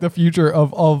the future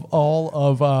of all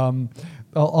of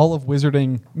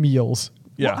wizarding meals.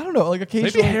 Yeah, well, I don't know. Like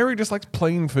occasionally, maybe Harry just likes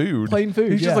plain food.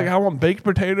 He's just like, I want baked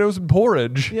potatoes and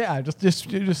porridge. Yeah, just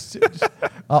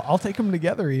I'll take them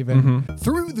together even. Mm-hmm.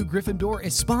 Through the Gryffindor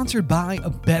is sponsored by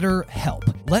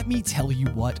BetterHelp. Let me tell you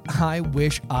what, I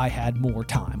wish I had more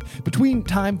time. Between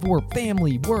time for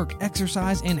family, work,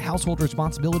 exercise, and household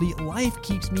responsibility, life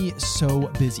keeps me so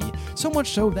busy. So much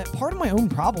so that part of my own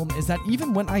problem is that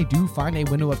even when I do find a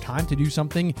window of time to do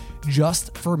something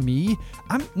just for me,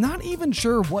 I'm not even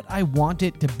sure what I want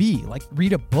it to be. Like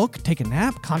read a book, take a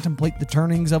nap, contemplate the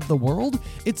turnings of the world.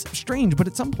 It's strange, but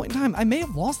at some point in time, I may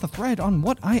have lost the thread on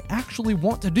what I actually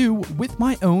want to do with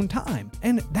my own time.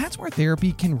 And that's where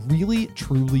therapy can really,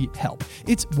 truly help.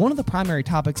 It's one of the primary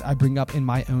topics I bring up in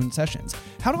my own sessions.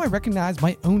 How do I recognize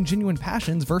my own genuine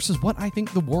passions versus what I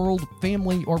think the world,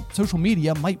 family, or social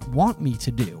media might want me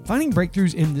to do? Finding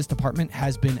breakthroughs in this department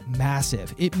has been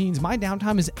massive. It means my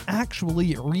downtime is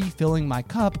actually refilling my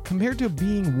cup compared to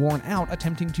being worn out a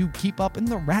attempting to keep up in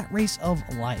the rat race of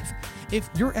life. If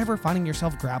you're ever finding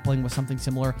yourself grappling with something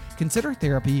similar, consider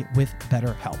therapy with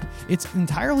BetterHelp. It's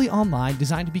entirely online,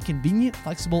 designed to be convenient,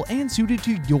 flexible, and suited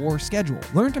to your schedule.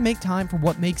 Learn to make time for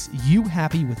what makes you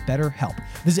happy with BetterHelp.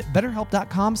 Visit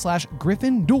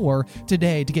BetterHelp.com/GriffinDoor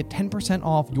today to get 10%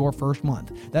 off your first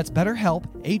month. That's BetterHelp,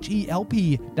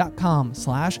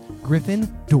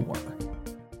 HELP.com/GriffinDoor.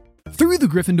 Through the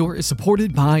Gryffindor is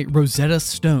supported by Rosetta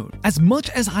Stone. As much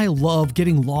as I love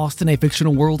getting lost in a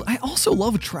fictional world, I also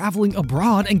love traveling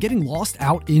abroad and getting lost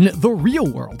out in the real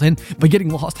world. And by getting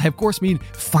lost, I of course mean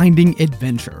finding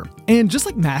adventure. And just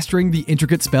like mastering the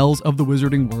intricate spells of the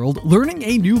wizarding world, learning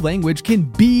a new language can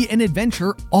be an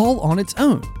adventure all on its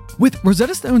own. With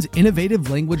Rosetta Stone's innovative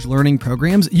language learning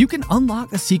programs, you can unlock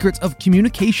the secrets of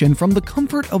communication from the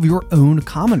comfort of your own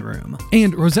common room.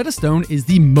 And Rosetta Stone is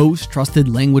the most trusted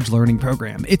language learning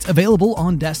program. It's available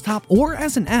on desktop or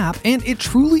as an app, and it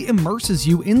truly immerses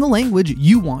you in the language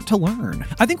you want to learn.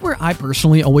 I think where I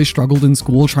personally always struggled in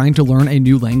school trying to learn a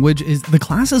new language is the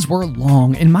classes were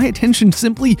long and my attention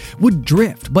simply would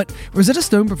drift, but Rosetta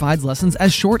Stone provides lessons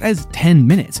as short as 10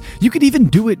 minutes. You could even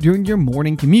do it during your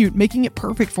morning commute, making it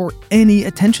perfect for any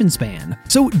attention span.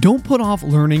 So don't put off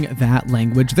learning that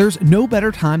language. There's no better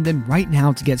time than right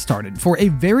now to get started. For a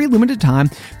very limited time,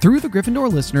 Through the Gryffindor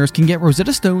listeners can get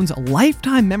Rosetta Stone's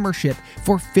lifetime membership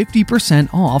for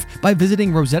 50% off by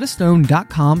visiting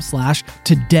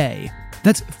rosettastone.com/today.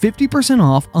 That's 50%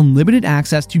 off unlimited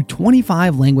access to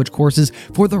 25 language courses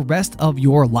for the rest of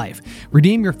your life.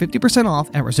 Redeem your 50% off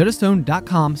at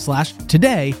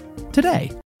rosettastone.com/today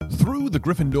today. Through the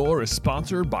Gryffindor is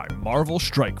sponsored by Marvel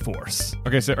Strike Force.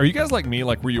 Okay, so are you guys like me,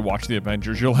 like where you watch the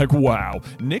Avengers, you're like, wow,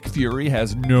 Nick Fury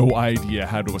has no idea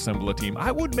how to assemble a team.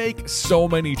 I would make so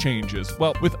many changes.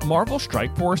 Well, with Marvel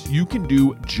Strike Force, you can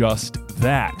do just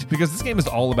that. Because this game is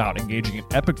all about engaging in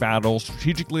epic battles,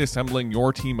 strategically assembling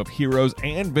your team of heroes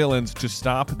and villains to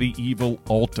stop the evil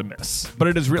Ultimus. But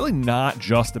it is really not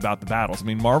just about the battles. I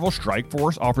mean, Marvel Strike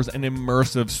Force offers an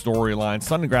immersive storyline,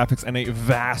 stunning graphics, and a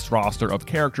vast roster of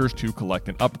characters to collect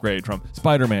and upgrade, from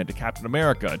Spider-Man to Captain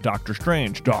America, Doctor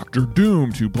Strange, Doctor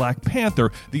Doom to Black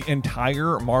Panther. The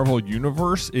entire Marvel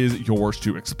universe is yours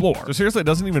to explore. So seriously, it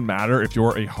doesn't even matter if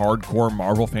you're a hardcore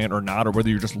Marvel fan or not, or whether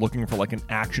you're just looking for like an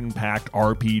action-packed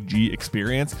RPG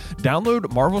experience.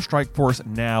 Download Marvel Strike Force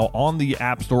now on the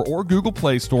App Store or Google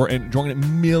Play Store and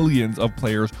join millions of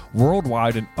players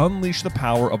worldwide and unleash the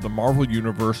power of the Marvel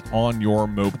universe on your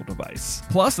mobile device.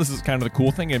 Plus, this is kind of the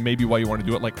cool thing, and maybe why you want to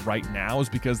do it like right now, is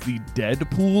because the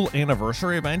Deadpool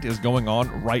anniversary event is going on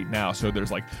right now. So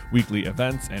there's like weekly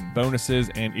events and bonuses,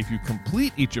 and if you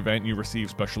complete each event, you receive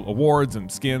special awards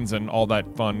and skins and all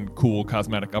that fun, cool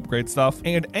cosmetic upgrade stuff.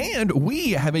 And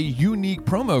we have a unique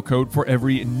promo code for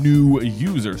every new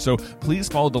user. So please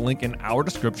follow the link in our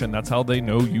description. That's how they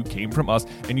know you came from us,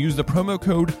 and use the promo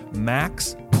code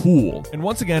MAXPOOL. And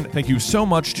once again, thank you so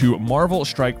much to Marvel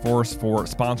Strike Force for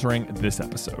sponsoring this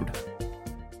episode.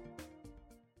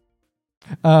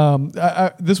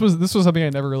 This was something I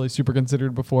never really super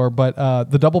considered before, but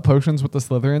the double potions with the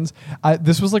Slytherins,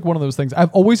 this was like one of those things.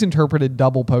 I've always interpreted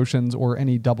double potions or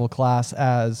any double class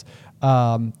as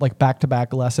like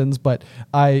back-to-back lessons, but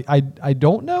I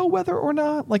don't know whether or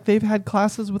not like they've had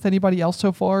classes with anybody else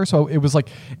so far. So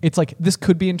it's like this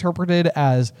could be interpreted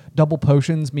as double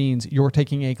potions means you're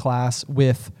taking a class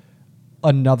with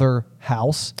another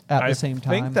house at the same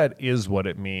time. I think that is what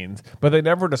it means, but they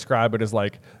never describe it as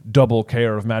like double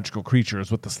care of magical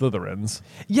creatures with the Slytherins.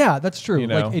 Yeah, that's true. You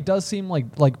know? Like it does seem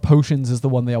like potions is the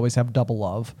one they always have double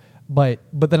of, but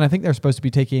then I think they're supposed to be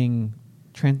taking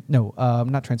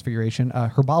not transfiguration,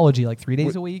 herbology like 3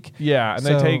 days a week. Yeah,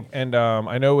 and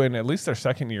I know in at least their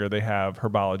second year they have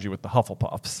herbology with the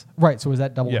Hufflepuffs. Right, so is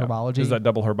that double herbology? Is that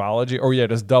double herbology? Or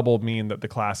does double mean that the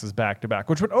class is back to back,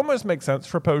 which would almost make sense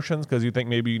for potions because you think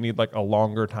maybe you need like a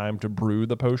longer time to brew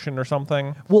the potion or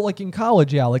something. Well, like in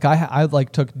college, yeah, like I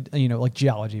like took like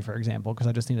geology for example because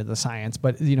I just needed the science,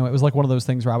 but it was like one of those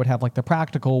things where I would have like the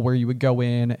practical where you would go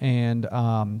in and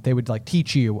they would like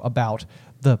teach you about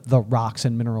the rocks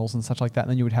and minerals and such like that,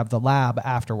 and then you would have the lab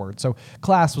afterwards. So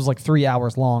class was like 3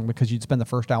 hours long because you'd spend the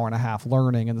first hour and a half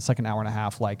learning and the second hour and a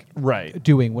half like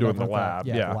doing whatever the lab.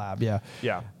 The lab. Yeah.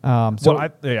 So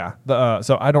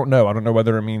I don't know. I don't know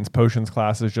whether it means potions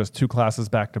class is just 2 classes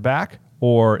back to back,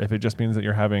 or if it just means that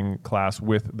you're having class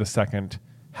with the second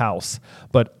house.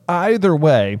 But either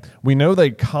way, we know they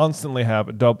constantly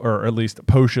have double, or at least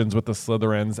potions with the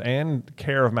Slytherins and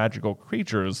care of magical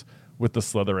creatures with the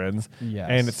Slytherins. Yes.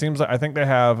 And it seems like I think they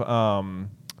have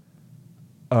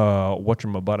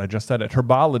whatchamabut, I just said it,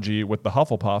 herbology with the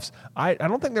Hufflepuffs, I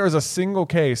don't think there is a single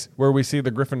case where we see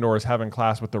the Gryffindors having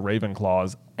class with the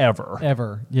Ravenclaws ever.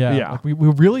 Yeah. Like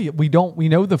we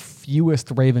know the fewest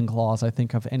Ravenclaws, I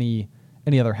think, of any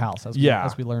other house as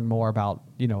we learn more about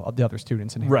the other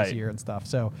students in Harry's year and stuff.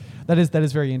 So that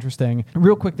is very interesting.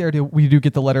 Real quick there, we do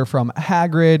get the letter from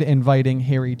Hagrid inviting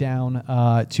Harry down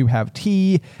to have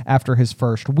tea after his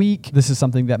first week. This is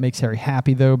something that makes Harry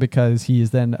happy though, because he is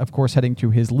then of course heading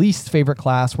to his least favorite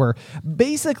class, where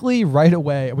basically right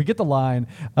away we get the line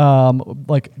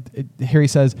Harry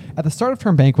says, at the start of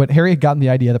term banquet, Harry had gotten the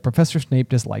idea that Professor Snape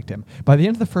disliked him. By the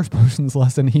end of the first potions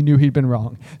lesson, he knew he'd been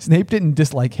wrong. Snape didn't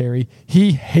dislike Harry.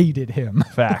 He hated him.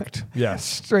 Fact.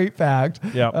 Yes. Straight fact.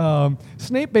 Yeah.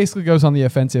 Snape basically goes on the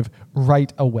offensive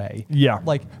right away. Yeah.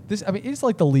 Like this, it's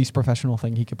like the least professional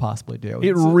thing he could possibly do.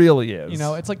 It really is.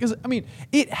 It's like,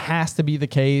 it has to be the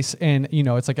case. And,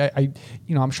 it's like,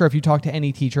 I'm sure if you talk to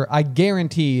any teacher, I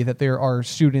guarantee that there are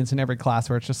students in every class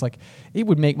where it's just like, it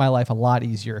would make my life a lot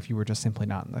easier if you were just simply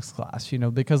not in this class,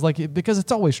 because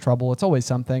it's always trouble. It's always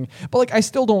something. But I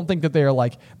still don't think that they're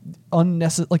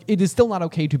unnecessary. It is still not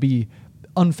okay to be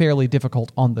unfairly difficult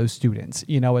on those students.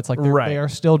 It's like they are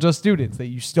still just students, that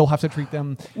you still have to treat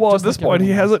them. Well, at this point, he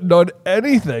hasn't done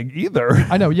anything either.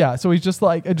 I know, yeah. So he's just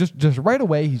just right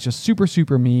away, he's just super,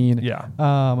 super mean.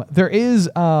 Yeah. There is,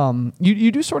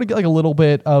 you do sort of get a little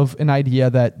bit of an idea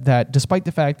that despite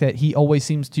the fact that he always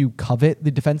seems to covet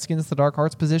the Defense Against the Dark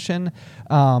Arts position,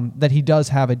 that he does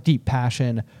have a deep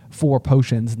passion for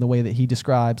potions in the way that he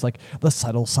describes the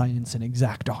subtle science and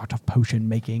exact art of potion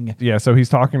making. Yeah, so he's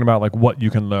talking about what you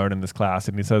can learn in this class,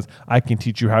 and he says, I can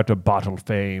teach you how to bottle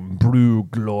fame, brew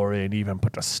glory, and even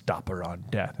put a stopper on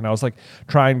death. And I was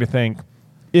trying to think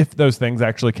if those things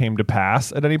actually came to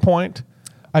pass at any point.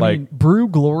 I mean, brew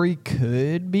glory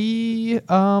could be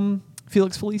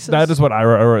Felix Felicis. That is what I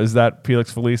wrote. Is that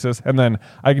Felix Felicis? And then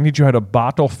I can teach you how to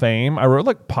bottle fame. I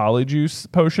wrote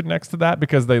Polyjuice potion next to that,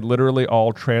 because they literally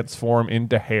all transform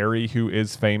into Harry, who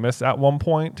is famous at one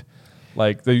point.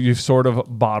 You've sort of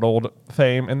bottled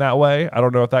fame in that way. I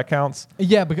don't know if that counts.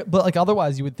 Yeah, but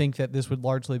otherwise you would think that this would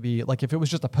largely be if it was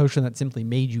just a potion that simply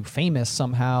made you famous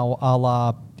somehow, a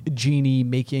la Genie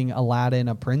making Aladdin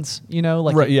a prince,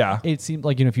 It seemed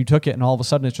if you took it and all of a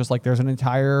sudden it's just there's an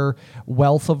entire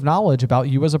wealth of knowledge about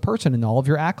you as a person and all of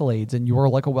your accolades, and you're a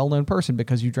well-known person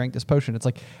because you drank this potion. It's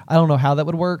I don't know how that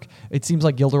would work. It seems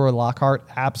like Gilderoy Lockhart,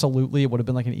 absolutely, it would have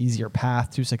been an easier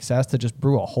path to success to just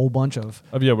brew a whole bunch of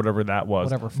whatever that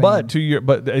was.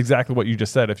 But exactly what you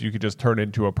just said, if you could just turn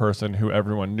into a person who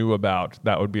everyone knew about,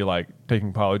 that would be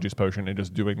taking Polyjuice potion and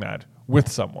just doing that with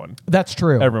someone. That's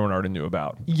true. Everyone already knew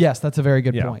about. Yes, that's a very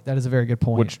good point. That is a very good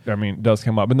point. Which, does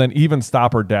come up. And then even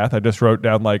Stop or Death, I just wrote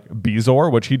down Bezoar,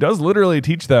 which he does literally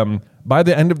teach them by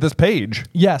the end of this page.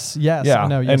 Yes. Yeah, I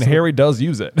know. And Harry does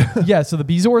use it. Yeah, so the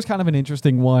Bezoar is kind of an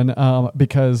interesting one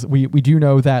because we do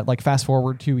know that fast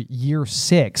forward to year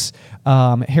 6,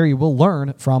 Harry will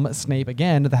learn from Snape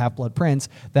again, the Half-Blood Prince,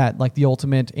 that the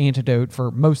ultimate antidote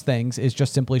for most things is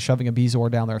just simply shoving a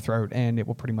Bezoar down their throat, and it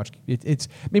will pretty much, it's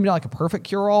maybe not a perfect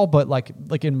cure-all, but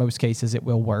in most cases it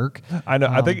will work. I know.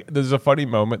 I think there's a funny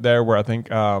moment there where I think,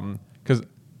 because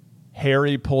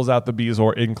Harry pulls out the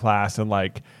Bezoar in class and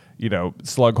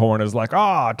Slughorn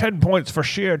is 10 points for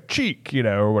sheer cheek,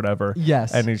 or whatever.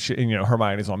 Yes. And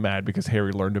Hermione's all mad because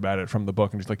Harry learned about it from the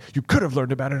book, and he's you could have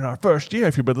learned about it in our first year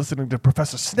if you'd been listening to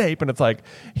Professor Snape. And it's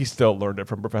he still learned it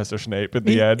from Professor Snape at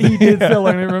the end. He did still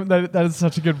learn it from that is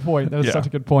such a good point. That is such a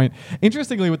good point.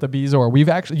 Interestingly, with the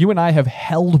Bezoar, you and I have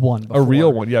held one before. A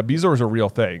real one. Yeah, Bezoars are real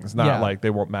things. Not they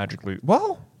won't magically,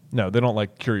 no, they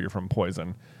don't cure you from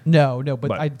poison. No,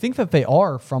 but I think that they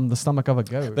are from the stomach of a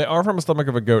goat. They are from the stomach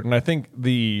of a goat, and I think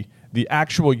the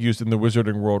actual use in the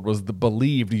wizarding world was the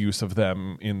believed use of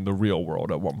them in the real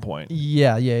world at one point.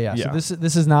 Yeah. So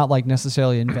this is not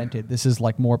necessarily invented. This is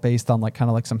more based on kind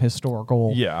of some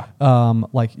historical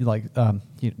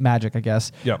magic, I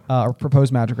guess. Yep. Or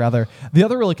proposed magic rather. The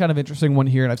other really kind of interesting one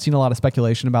here, and I've seen a lot of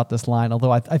speculation about this line,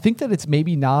 although I think that it's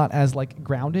maybe not as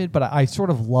grounded, but I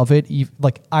sort of love it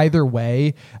either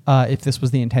way if this was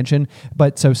the intention.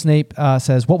 But so Snape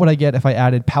says, what would I get if I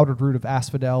added powdered root of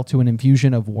asphodel to an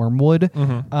infusion of wormwood?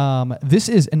 Mm-hmm. This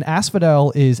is an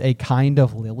asphodel is a kind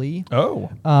of lily. Oh.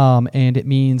 And it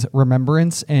means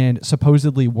remembrance, and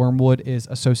supposedly wormwood is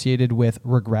associated with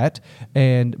regret.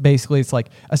 And basically it's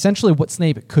essentially what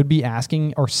Snape could be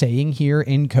asking or saying here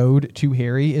in code to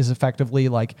Harry is effectively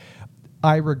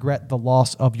I regret the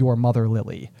loss of your mother,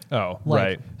 Lily. Oh, Like,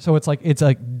 right. So it's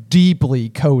like deeply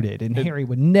coded, and Harry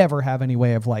would never have any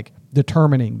way of like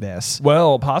determining this.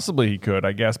 Well, possibly he could,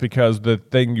 I guess, because the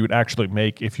thing you would actually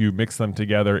make if you mix them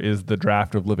together is the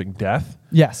draft of living death.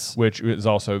 Yes. Which is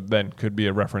also then could be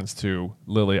a reference to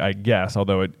Lily, I guess,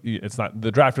 although it's not.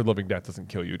 The draft of living death doesn't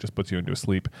kill you; it just puts you into a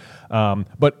sleep.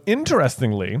 But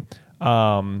interestingly,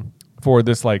 for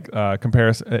this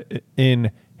comparison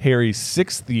in Harry's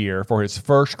 6th year for his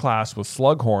first class with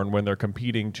Slughorn when they're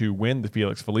competing to win the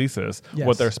Felix Felicis, Yes.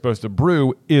 what they're supposed to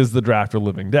brew is the draft of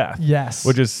living death. Yes.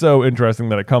 Which is so interesting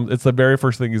that it's the very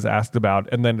first thing he's asked about,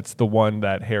 and then it's the one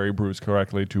that Harry brews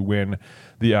correctly to win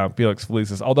the Felix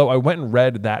Felicis. Although I went and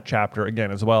read that chapter again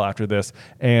as well after this,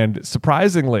 and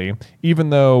surprisingly,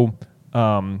 even though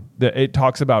it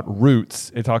talks about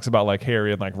roots. It talks about like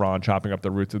Harry and like Ron chopping up the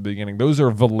roots at the beginning. Those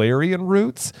are Valerian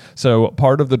roots. So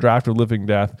part of the draft of living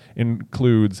death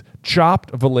includes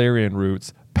chopped Valerian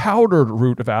roots, powdered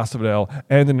root of asphodel,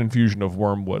 and an infusion of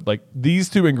wormwood. Like these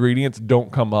two ingredients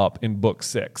don't come up in book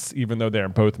 6, even though they're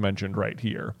both mentioned right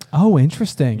here. Oh,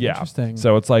 interesting. Yeah. Interesting.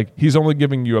 So it's like he's only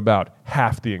giving you about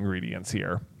half the ingredients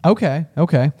here. Okay.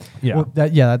 Yeah. Well,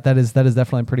 that is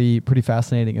definitely pretty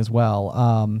fascinating as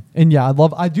well. And yeah,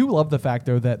 I do love the fact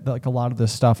though that like a lot of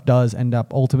this stuff does end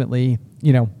up ultimately,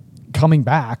 coming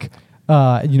back.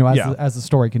 As the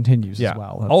story continues as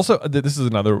well. Also, this is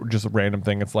another just a random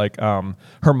thing. It's like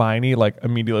Hermione like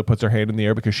immediately puts her hand in the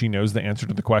air because she knows the answer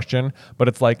to the question. But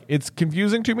it's like it's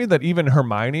confusing to me that even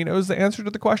Hermione knows the answer to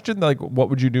the question. Like,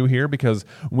 what would you do here? Because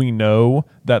we know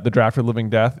that the draft of living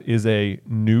death is a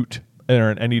newt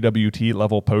or an NEWT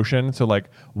level potion. So like,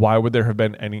 why would there have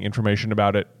been any information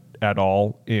about it at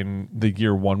all in the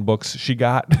year 1 books she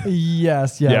got?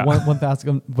 Yes, yeah.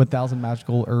 1,000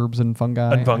 magical herbs and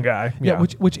fungi. Yeah.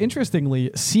 Which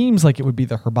interestingly seems like it would be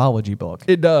the herbology book.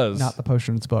 It does. Not the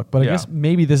potions book. But I guess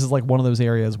maybe this is like one of those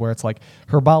areas where it's like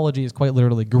herbology is quite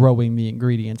literally growing the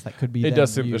ingredients that could be It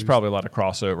does seem there's probably a lot of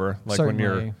crossover. Like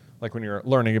Certainly. when you're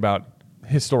learning about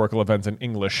historical events in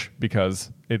English,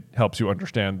 because it helps you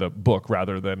understand the book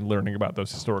rather than learning about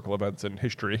those historical events in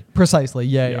history. Precisely.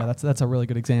 Yeah. That's a really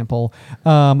good example. The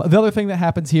other thing that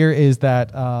happens here is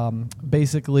that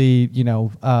basically,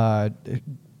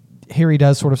 Harry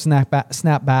does sort of snap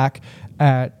back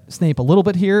at Snape a little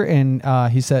bit here, and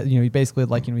he said, he basically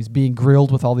he's being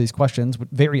grilled with all these questions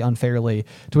very unfairly.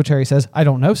 To which Harry says, "I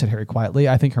don't know," said Harry quietly.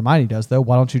 "I think Hermione does, though.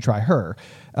 Why don't you try her?"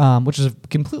 Which is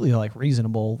completely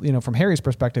reasonable. From Harry's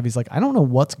perspective, he's like, "I don't know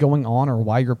what's going on or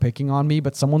why you're picking on me,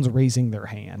 but someone's raising their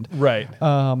hand." Right.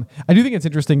 I do think it's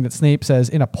interesting that Snape says,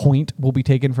 "In a point will be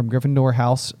taken from Gryffindor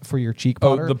house for your cheek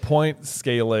powder." Oh, the point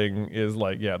scaling is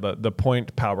the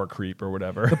point power creep or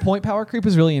whatever. The point power creep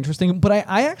is really interesting, but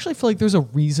I actually feel like there's a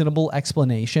reasonable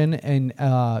explanation, and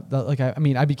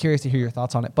I'd be curious to hear your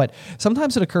thoughts on it. But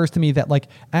sometimes it occurs to me that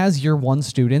as year 1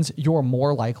 students, you're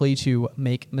more likely to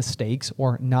make mistakes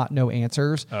or not know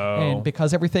answers, and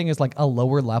because everything is a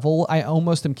lower level, I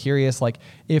almost am curious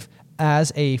if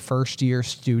as a first year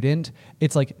student,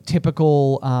 it's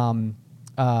typical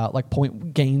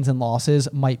point gains and losses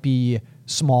might be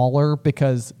smaller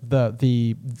because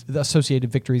the associated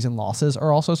victories and losses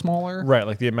are also smaller. Right,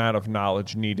 like the amount of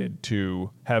knowledge needed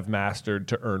to have mastered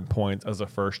to earn points as a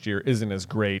first year isn't as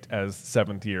great as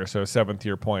 7th year. So 7th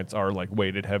year points are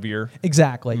weighted heavier.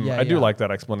 Exactly. Yeah. I do like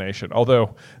that explanation.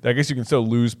 Although I guess you can still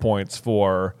lose points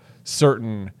for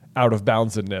certain out of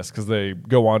boundsedness because they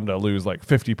go on to lose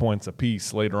 50 points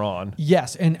apiece later on.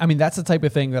 Yes, and that's the type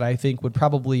of thing that I think would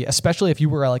probably, especially if you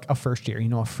were a first year,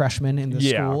 a freshman in the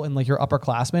school and you're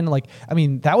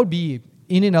upperclassman, that would be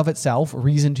in and of itself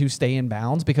reason to stay in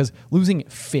bounds, because losing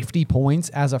 50 points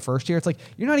as a first year, it's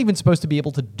you're not even supposed to be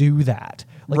able to do that.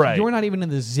 Right. You're not even in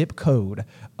the zip code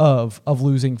of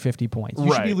losing 50 points.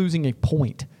 You should be losing a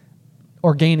point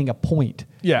or gaining a point.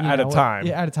 At a time.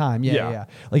 At a time. Yeah.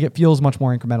 It feels much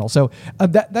more incremental. So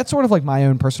that's sort of my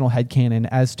own personal headcanon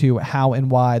as to how and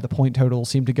why the point totals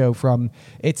seem to go from,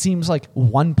 it seems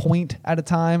 1 point at a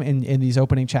time in these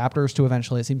opening chapters to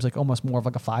eventually it seems almost more of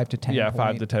a 5 to 10 point.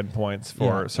 5 to 10 points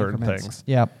for certain things.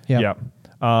 Yeah.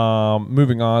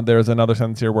 Moving on, there's another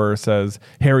sentence here where it says,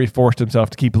 Harry forced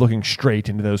himself to keep looking straight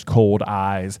into those cold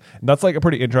eyes. And that's a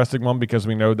pretty interesting one because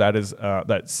we know that is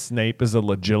that Snape is a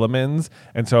Legilimens.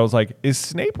 And so I was like,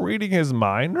 is Snape reading his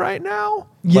mind right now?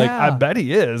 Yeah. I bet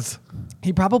he is.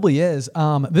 He probably is.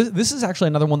 This is actually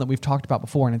another one that we've talked about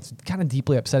before, and it's kind of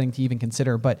deeply upsetting to even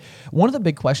consider. But one of the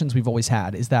big questions we've always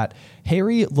had is that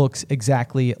Harry looks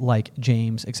exactly like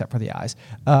James, except for the eyes.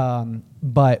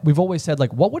 But we've always said,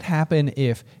 what would happen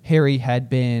if Harry had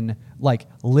been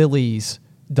Lily's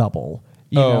double?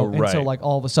 You Oh, know? And so right. like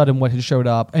all of a sudden what has showed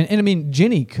up, and I mean,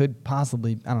 Ginny could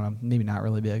possibly, I don't know, maybe not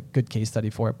really be a good case study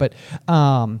for it, but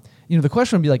you know, the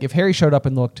question would be like, if Harry showed up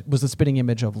and was the spitting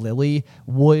image of Lily,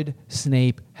 would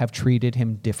Snape have treated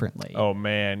him differently? Oh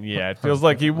man, yeah, it feels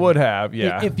like he would have.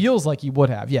 Yeah, It feels like he would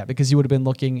have, yeah, because he would have been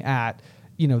looking at,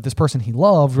 you know, this person he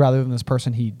loved rather than this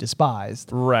person he despised.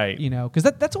 right. You know, because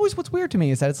that's always what's weird to me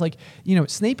is that it's like, you know,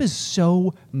 Snape is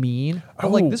so mean,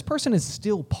 but like Oh. this person is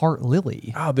still part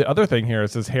Lily. Oh, the other thing here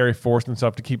is says Harry forced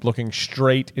himself to keep looking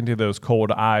straight into those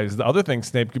cold eyes. The other thing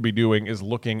Snape could be doing is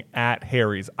looking at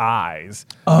Harry's eyes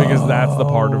because that's the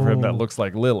part of him that looks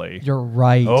like Lily. You're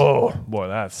right. Oh boy,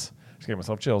 just gave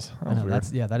myself chills. That I was know,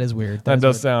 weird. that is weird. That is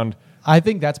does weird. sound. I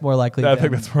think that's more likely. I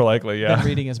think that's more likely. Yeah. than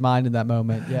reading his mind in that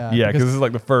moment. Yeah. Yeah, because this is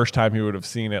like the first time he would have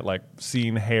seen it, like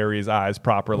seen Harry's eyes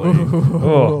properly.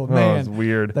 Oh, man, it's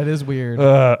weird. That is weird.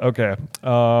 Okay.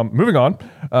 Moving on.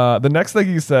 The next thing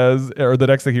he says, or the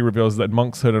next thing he reveals, is that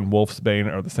Monkshood and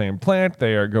Wolfsbane are the same plant.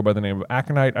 They go by the name of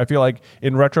aconite. I feel like,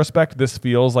 in retrospect, this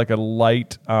feels like a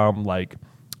light,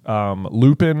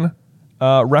 Lupin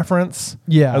reference,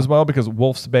 Yeah. as well, because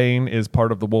Wolfsbane is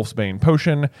part of the Wolfsbane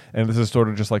potion, and this is sort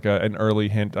of just like an early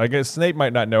hint. I guess Snape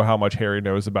might not know how much Harry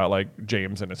knows about like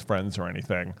James and his friends or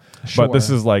anything, but this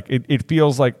Sure. is like it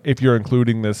feels like if you're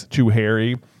including this to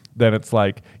Harry, then it's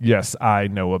like, yes, I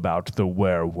know about the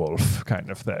werewolf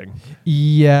kind of thing.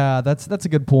 Yeah, that's a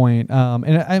good point.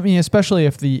 And I mean, especially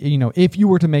if if you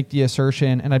were to make the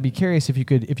assertion, and I'd be curious if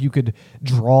you could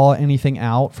draw anything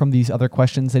out from these other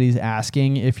questions that he's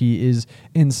asking, if he is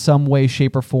in some way,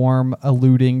 shape, or form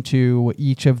alluding to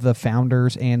each of the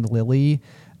founders and Lily.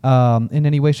 In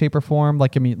any way, shape, or form.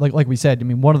 Like, I mean, like we said, I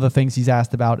mean, one of the things he's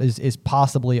asked about is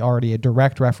possibly already a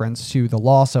direct reference to the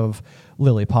loss of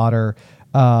Lily Potter.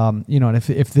 And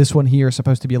if this one here is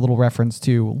supposed to be a little reference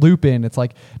to Lupin, it's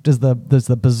like, does the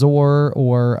Bazour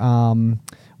or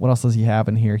what else does he have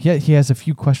in here? He has a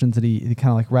few questions that he kind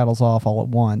of like rattles off all at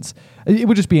once. It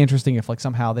would just be interesting if like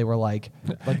somehow they were like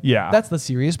Yeah. that's the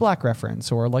Sirius Black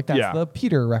reference, or like that's Yeah. the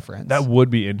Peter reference. That would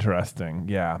be interesting.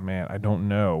 Yeah, man, I don't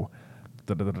know.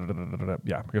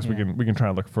 Yeah, I guess we can try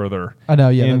and look further I know,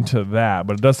 yeah, into that,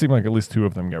 but it does seem like at least two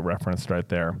of them get referenced right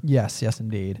there. Yes,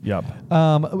 indeed. Yep.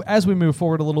 As we move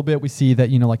forward a little bit, we see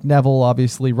that, like Neville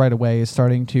obviously right away is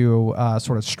starting to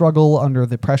sort of struggle under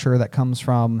the pressure that comes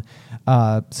from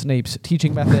Snape's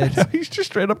teaching methods. He just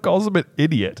straight up calls him an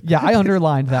idiot. Yeah, I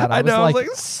underlined that. I know, like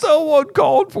so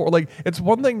uncalled for. Like, it's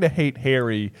one thing to hate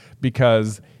Harry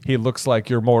because he looks like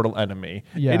your mortal enemy.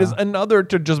 Yeah. It is another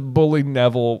to just bully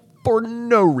Neville for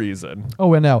no reason.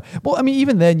 Oh, I know. Well, I mean,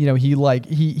 even then, he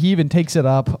even takes it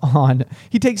out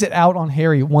on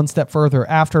Harry one step further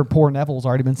after poor Neville's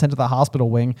already been sent to the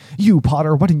hospital wing. You,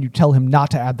 Potter, why didn't you tell him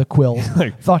not to add the quill?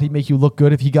 Thought he'd make you look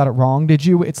good if he got it wrong, did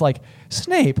you? It's like,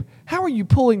 Snape, how are you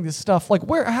pulling this stuff? Like,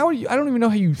 how are you? I don't even know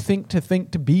how you think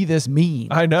to be this mean.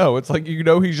 I know. It's like,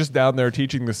 he's just down there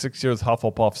teaching the 6 years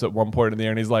Hufflepuffs at one point in the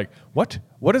year, and he's like, what?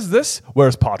 What is this?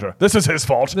 Where's Potter? This is his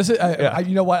fault. This is,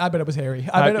 you know what? I bet it was Harry.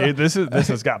 This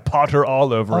has got Potter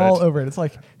all over it. All over it. It's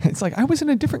like I was in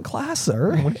a different class,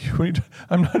 sir.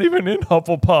 I'm not even in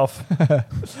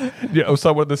Hufflepuff.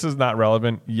 So this is not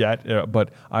relevant yet, but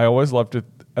I always love to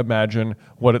imagine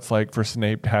what it's like for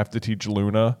Snape to have to teach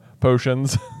Luna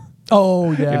potions.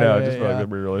 Oh yeah, just feel like that'd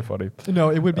be really funny. No,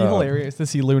 it would be hilarious to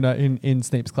see Luna in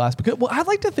Snape's class, because I'd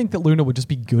like to think that Luna would just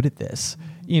be good at this.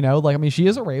 Like, I mean, she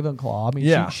is a Ravenclaw. I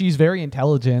mean, she's very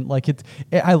intelligent. Like,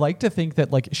 I like to think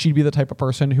that like she'd be the type of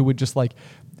person who would just like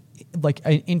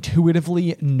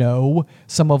intuitively know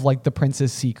some of like the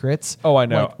prince's secrets. Oh, I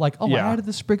know. I added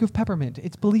the sprig of peppermint.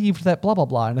 It's believed that blah blah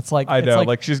blah, and it's like I know,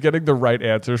 like she's getting the right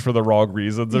answers for the wrong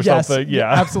reasons or something.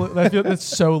 Yeah, absolutely. I feel that's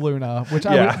so Luna, which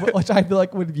I feel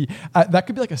like would be that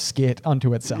could be like a skit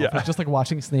unto itself. Yeah. It's just like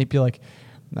watching Snape be like,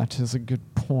 that is a good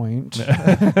point. So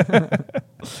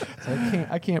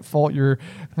I can't fault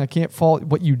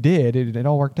what you did. It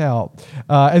all worked out.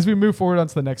 As we move forward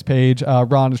onto the next page,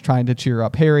 Ron is trying to cheer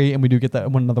up Harry, and we do get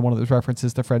another one of those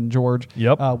references to Fred and George.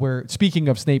 Yep. Where, speaking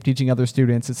of Snape teaching other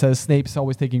students, it says Snape's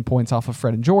always taking points off of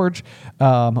Fred and George,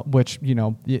 which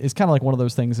is kind of like one of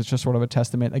those things. It's just sort of a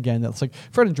testament again that's like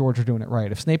Fred and George are doing it right.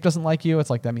 If Snape doesn't like you, it's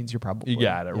like that means you're probably you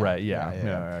got it right.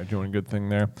 Yeah, doing a good thing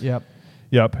there. Yep.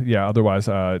 Yeah. Otherwise,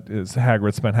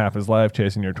 Hagrid spent half his life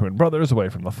chasing your twin brothers away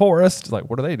from the forest. It's like,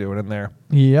 what are they doing in there?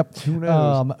 Yep. Who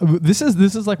knows? This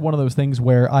is like one of those things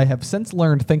where I have since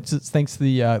learned, thanks to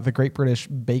the Great British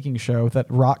Baking Show, that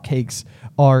rock cakes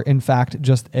are in fact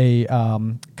just a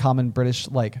common British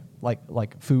like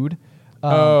food.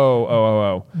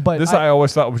 But this I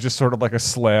always thought was just sort of like a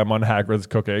slam on Hagrid's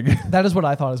cooking. That is what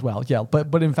I thought as well. Yeah,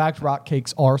 but in fact, rock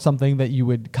cakes are something that you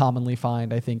would commonly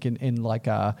find, I think, in like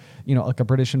a like a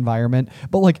British environment.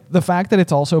 But like the fact that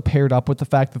it's also paired up with the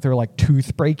fact that they're like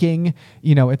tooth breaking,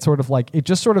 it's sort of like it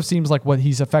just sort of seems like what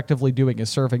he's effectively doing is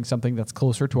serving something that's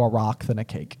closer to a rock than a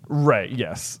cake. Right.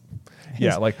 Yes.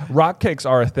 Yeah. Like rock cakes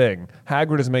are a thing.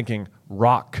 Hagrid is making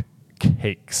rock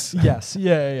cakes. Yes.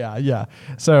 Yeah.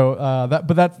 So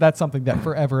that's something that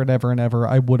forever and ever and ever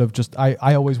I would have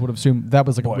I always would have assumed that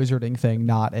was like a wizarding thing,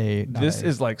 not a. This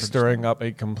is like stirring up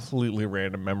a completely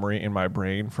random memory in my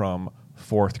brain from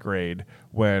 4th grade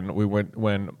when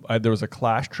there was a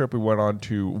class trip we went on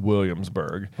to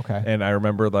Williamsburg. Okay. And I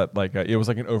remember that it was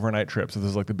like an overnight trip. So this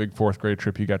is like the big 4th grade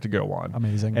trip you got to go on.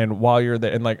 Amazing. And while you're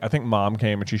there, and like I think mom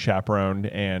came and she chaperoned,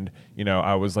 and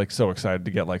I was like so excited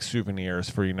to get like souvenirs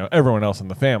for everyone else in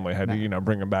the family. Had to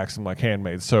bring them back some like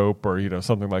handmade soap or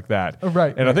something like that.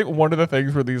 Right. And I think one of the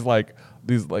things were these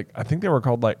I think they were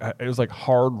called it was like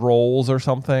hard rolls or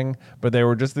something, but they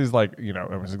were just these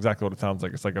it was exactly what it sounds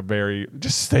like. It's like a very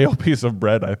just stale piece of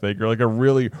bread, I think, or like a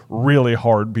really, really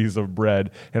hard piece of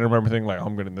bread. And I remember thinking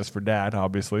I'm getting this for Dad,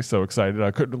 obviously, so excited.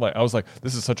 I was like,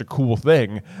 this is such a cool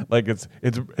thing. Like it's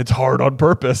hard on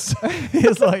purpose.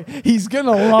 He's like, he's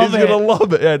gonna love it. He's gonna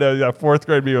love it. Yeah, no, yeah. 4th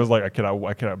grade me was like,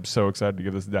 I'm so excited to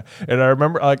give this to Dad. And I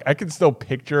remember I can still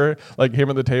picture him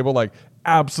at the table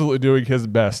absolutely doing his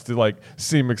best to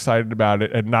seem excited about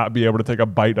it and not be able to take a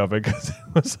bite of it because it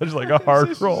was such a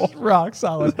hard roll. Rock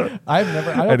solid. I don't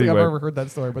think I've ever heard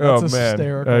that story, but that's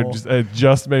hysterical. It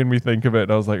just made me think of it,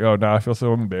 and I was like, oh, now I feel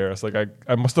so embarrassed.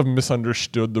 I must have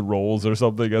misunderstood the roles or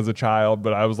something as a child,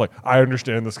 but I was like, I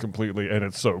understand this completely, and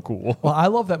it's so cool. Well, I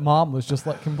love that mom was just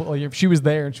completely. She was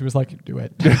there, and she was like, do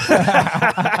it.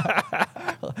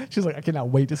 She's like, I cannot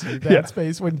wait to see your dad's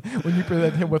face when you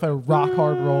present him with a rock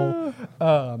hard roll.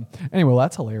 Anyway, well,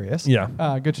 that's hilarious.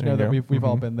 Yeah. Good to know that we've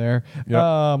all been there.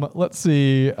 Yep. Let's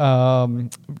see.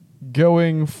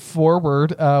 Going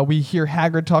forward, we hear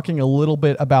Hagrid talking a little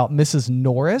bit about Mrs.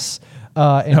 Norris.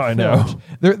 And I know.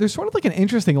 There's sort of like an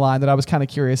interesting line that I was kind of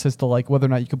curious as to whether or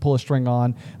not you could pull a string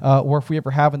on, or if we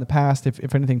ever have in the past,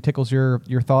 if anything tickles your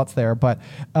thoughts there. But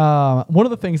one of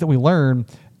the things that we learn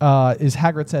is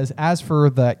Hagrid says, as for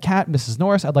the cat, Mrs.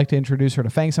 Norris, I'd like to introduce her to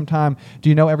Fang sometime. Do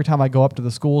you know every time I go up to the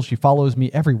school, she follows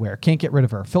me everywhere. Can't get rid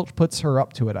of her. Filch puts her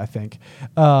up to it, I think.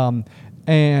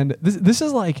 And this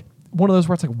is like one of those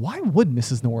where it's like, why would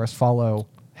Mrs. Norris follow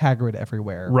Hagrid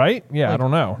everywhere? Right? Yeah, I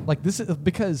don't know. This is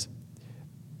because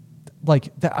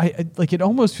that it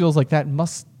almost feels like that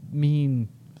must mean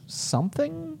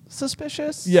something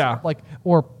suspicious. Yeah.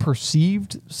 Or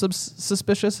perceived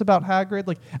suspicious about Hagrid.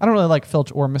 I don't really like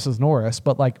Filch or Mrs. Norris,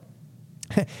 but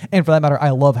and for that matter, I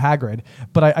love Hagrid,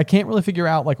 but I can't really figure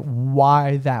out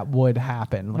why that would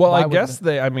happen. Well, I guess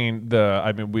the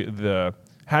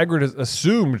Hagrid is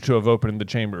assumed to have opened the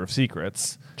Chamber of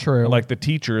Secrets. True. And, the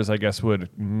teachers, I guess, would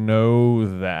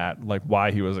know that,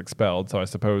 why he was expelled. So I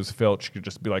suppose Filch could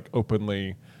just be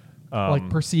openly,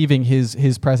 perceiving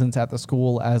his presence at the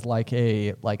school as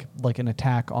an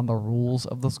attack on the rules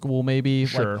of the school, maybe.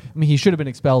 Sure. He should have been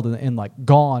expelled and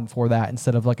gone for that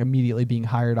instead of immediately being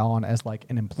hired on as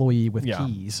an employee with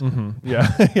keys. Mm-hmm.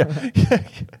 Yeah.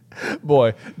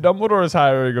 Boy, Dumbledore's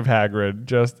hiring of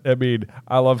Hagrid.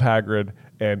 I love Hagrid.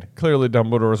 And clearly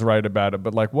Dumbledore was right about it,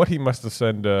 but what he must have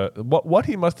said what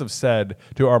he must have said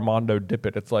to Armando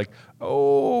Dippet, it's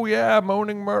oh yeah,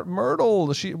 moaning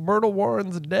Myrtle, Myrtle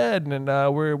Warren's dead, and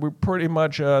we're pretty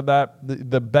much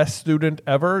the best student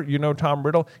ever. Tom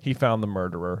Riddle, he found the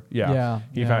murderer. Yeah.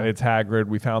 He found it's Hagrid.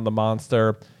 We found the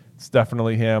monster. It's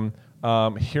definitely him.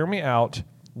 Hear me out.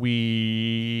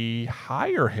 We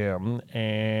hire him,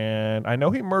 and I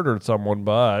know he murdered someone,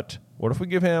 but what if we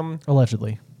give him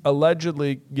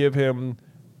allegedly give him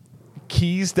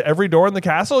keys to every door in the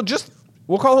castle?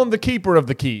 We'll call him the keeper of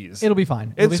the keys. It'll be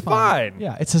fine. It's fine.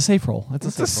 Yeah, it's a safe role.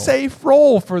 It's a safe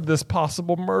role for this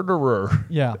possible murderer.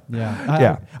 Yeah.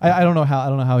 Yeah. I don't know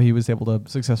how he was able to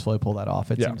successfully pull that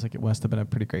off. It seems like it must have been a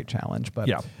pretty great challenge. But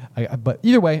but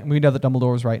either way, we know that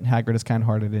Dumbledore was right and Hagrid is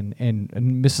kind-hearted, and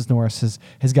Mrs. Norris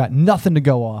has got nothing to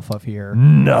go off of here.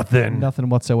 Nothing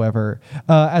whatsoever.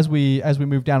 As we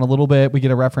move down a little bit, we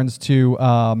get a reference to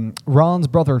Ron's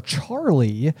brother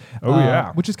Charlie. Oh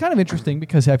yeah, which is kind of interesting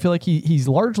because I feel like he's he's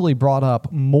largely brought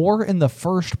up more in the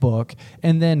first book,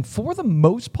 and then for the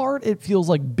most part, it feels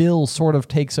like Bill sort of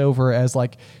takes over as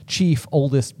like chief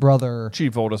oldest brother.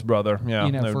 Yeah,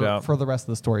 no doubt. For the rest of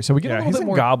the story. So we get a little he's bit in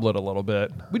more. Goblet a little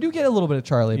bit. We do get a little bit of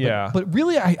Charlie, Yeah. but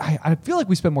really, I feel like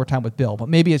we spend more time with Bill. But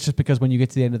maybe it's just because when you get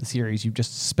to the end of the series, you've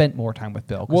just spent more time with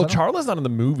Bill. Well, Charlie's not in the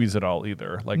movies at all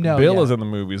either. Like No, Bill yeah. is in the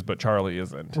movies, but Charlie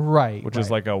isn't. Right, Which right.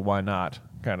 is like a why not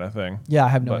kind of thing. Yeah, I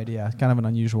have no idea. It's kind of an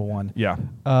unusual one. Yeah.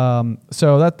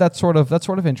 So that's sort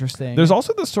of interesting. There's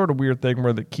also this sort of weird thing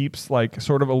where that keeps like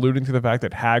sort of alluding to the fact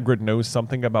that Hagrid knows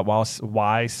something about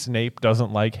why Snape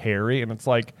doesn't like Harry, and it's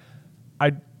like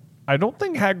I don't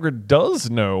think Hagrid does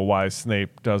know why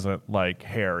Snape doesn't like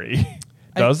Harry.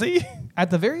 Does he? At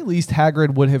the very least,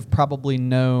 Hagrid would have probably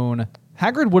known.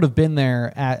 Hagrid would have been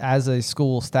there as a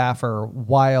school staffer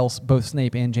while both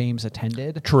Snape and James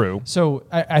attended. True. So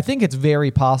I think it's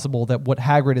very possible that what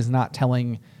Hagrid is not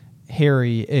telling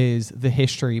Harry is the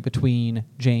history between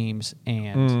James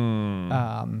and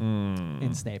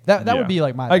Snape. That would be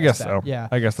like my. I guess best so. bet. Yeah.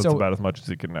 I guess that's about as much as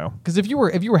he can know. Because if you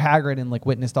were Hagrid and like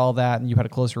witnessed all that and you had a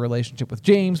closer relationship with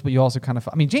James, but you also kind of,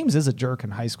 I mean, James is a jerk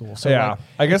in high school. So Yeah, like,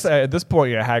 I guess at this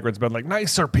point, Hagrid's been like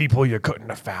nicer people you couldn't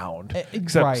have found,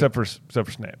 except for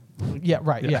Snape. Yeah,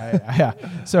 right. Yeah.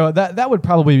 So that would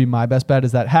probably be my best bet,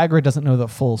 is that Hagrid doesn't know the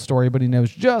full story, but he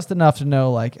knows just enough to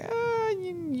know like,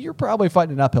 you're probably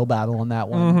fighting an uphill battle on that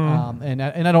one. Mm-hmm.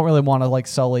 And I don't really want to like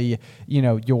sully,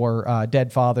 your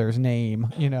dead father's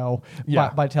name,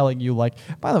 by telling you like,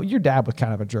 by the way, your dad was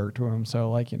kind of a jerk to him.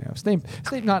 So like, Snape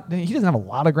he doesn't have a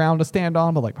lot of ground to stand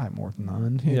on, but like probably more than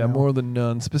none. You know? More than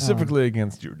none, specifically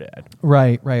against your dad.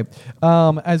 Right.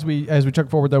 As we chuck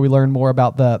forward, though, we learn more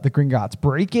about the Gringotts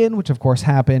break-in, which of course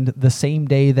happened the same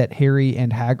day that Harry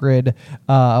and Hagrid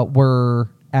were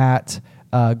at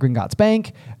Gringotts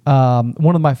Bank.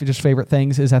 One of my just favorite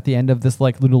things is at the end of this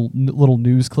like little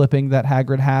news clipping that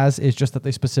Hagrid has is just that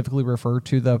they specifically refer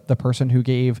to the person who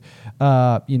gave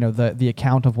the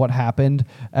account of what happened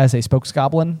as a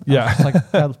spokesgoblin. Yeah.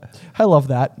 I love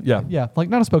that. Yeah. Like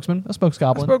not a spokesman, a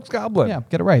spokesgoblin. Spokesgoblin. Yeah,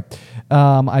 get it right.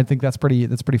 I think that's pretty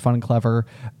fun and clever.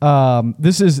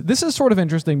 This is sort of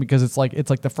interesting because it's like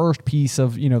the first piece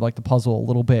of like the puzzle a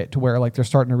little bit, to where like they're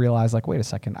starting to realize like, wait a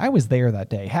second, I was there that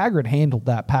day. Hagrid handled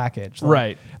that package. Like,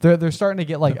 right. They're starting to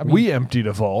get like, I mean, we emptied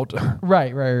a vault.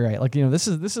 Right. Like this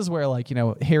is where like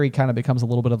Harry kind of becomes a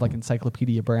little bit of like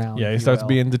Encyclopedia Brown. Yeah, he starts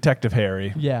being Detective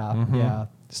Harry. Yeah, yeah.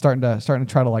 Starting to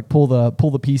try to like pull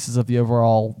the pieces of the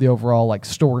overall like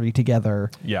story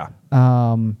together. Yeah.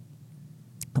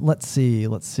 Let's see.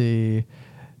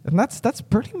 And that's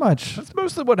pretty much. That's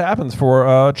mostly what happens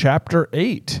for chapter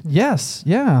 8. Yes.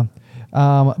 Yeah.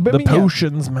 But the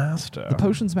Potions Master. The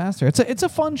Potions Master. It's a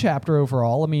fun chapter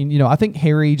overall. I mean, I think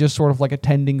Harry just sort of like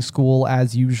attending school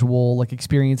as usual, like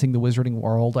experiencing the wizarding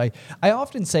world. I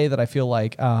often say that I feel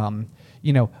like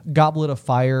Goblet of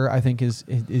Fire, I think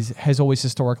has always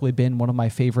historically been one of my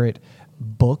favorite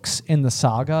books in the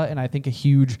saga, and I think a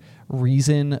huge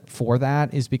reason for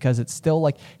that is because it's still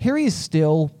like Harry is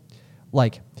still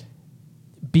like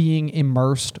being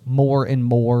immersed more and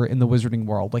more in the wizarding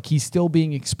world. Like he's still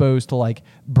being exposed to like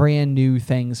brand new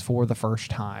things for the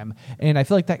first time. And I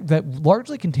feel like that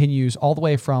largely continues all the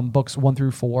way from books 1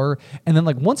 through 4. And then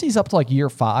like once he's up to like year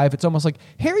 5, it's almost like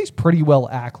Harry's pretty well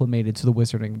acclimated to the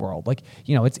wizarding world. Like,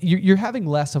 it's you're having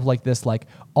less of like this like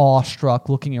awestruck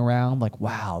looking around like,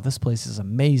 wow, this place is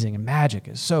amazing and magic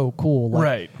is so cool. Like,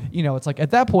 right. It's like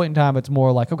at that point in time, it's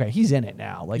more like, okay, he's in it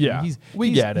now. Like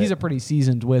we get it. He's a pretty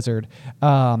seasoned wizard.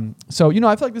 So,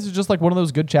 I feel like this is just like one of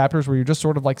those good chapters where you're just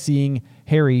sort of like seeing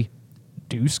Harry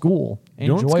do school,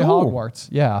 enjoy Hogwarts.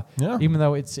 Yeah. Even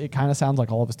though it kind of sounds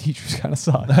like all of his teachers kind of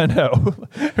suck. I know.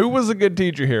 Who was a good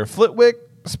teacher here? Flitwick,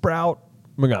 Sprout,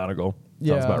 McGonagall.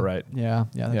 Sounds about right. Yeah. I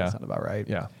think that sounds about right.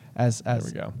 Yeah. As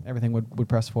we go. Everything would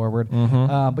press forward.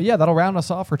 But yeah, that'll round us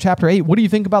off for chapter 8. What do you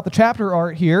think about the chapter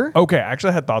art here? Okay, I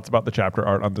actually had thoughts about the chapter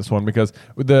art on this one because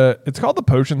it's called the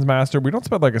Potions Master. We don't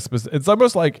spend like a specific. It's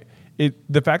almost like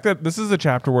the fact that this is a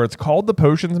chapter where it's called the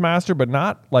Potions Master, but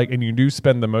not like, and you do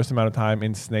spend the most amount of time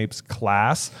in Snape's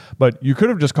class, but you could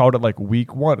have just called it like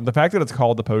week 1. The fact that it's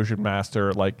called the Potion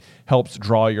Master like helps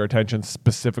draw your attention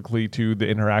specifically to the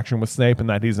interaction with Snape and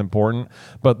that he's important.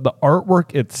 But the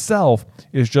artwork itself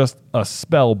is just a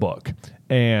spell book,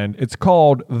 and it's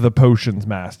called the Potions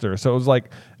Master. So it was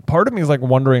like, part of me is like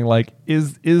wondering, like,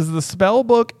 is the spell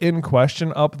book in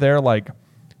question up there like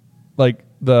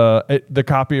the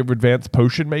copy of Advanced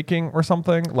Potion Making or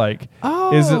something? Like,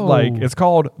 is it like it's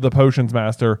called the Potions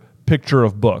Master picture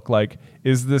of book? Like,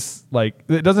 is this like,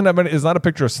 it doesn't have any, it's not a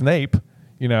picture of Snape,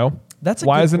 That's a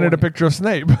Why good isn't it a point. picture of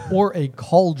Snape? Or a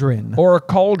cauldron. Or a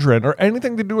cauldron, or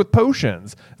anything to do with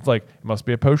potions. It's like, it must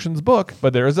be a potions book,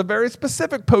 but there is a very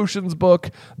specific potions book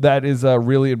that is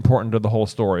really important to the whole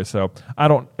story. So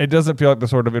it doesn't feel like the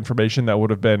sort of information that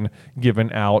would have been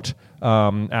given out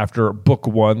after book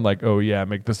 1, like, oh yeah,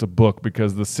 make this a book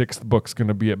because the 6th book's going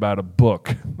to be about a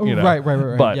book. You know?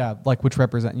 Right. But, yeah, like which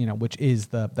represent, which is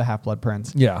the Half-Blood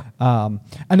Prince. Yeah.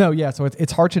 I know. Yeah. So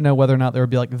it's hard to know whether or not there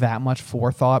would be like that much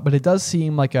forethought, but it does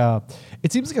seem like a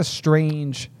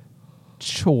strange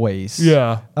choice.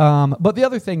 Yeah. But the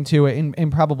other thing too,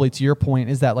 and probably to your point,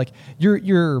 is that like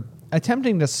you're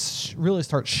attempting to really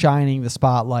start shining the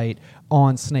spotlight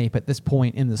on Snape at this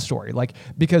point in the story, like,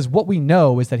 because what we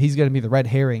know is that he's going to be the red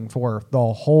herring for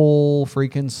the whole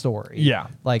freaking story. Yeah.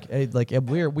 Like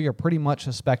we are pretty much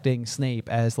suspecting Snape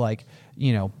as like,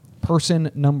 person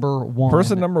number one,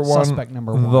 suspect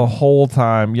number one the whole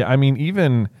time. Yeah, I mean,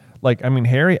 even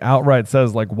Harry outright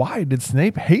says, like, why did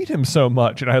Snape hate him so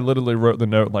much? And I literally wrote the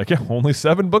note, like, yeah, only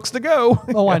 7 books to go.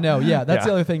 Oh, I know. Yeah, that's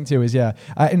the other thing too. Is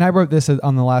and I wrote this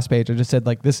on the last page. I just said,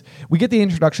 like, this. We get the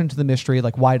introduction to the mystery,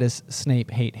 like, why does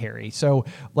Snape hate Harry? So,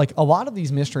 like, a lot of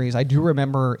these mysteries, I do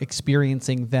remember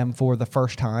experiencing them for the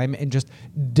first time and just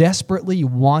desperately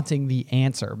wanting the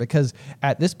answer, because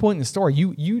at this point in the story,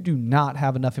 you do not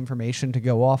have enough information to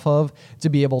go off of to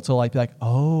be able to like be like,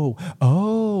 oh,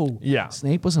 yeah,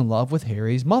 Snape was in love with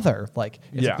Harry's mother. Like,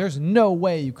 like, there's no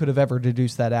way you could have ever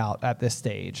deduced that out at this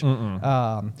stage.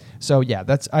 So yeah,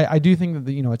 that's I do think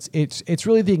that it's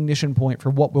really the ignition point for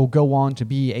what will go on to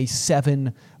be a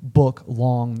 7-book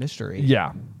long mystery.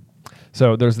 Yeah.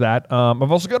 So there's that.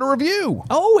 I've also got a review.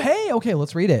 Oh, hey. Okay,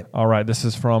 let's read it. All right. This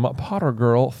is from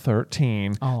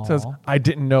PotterGirl13. It says, I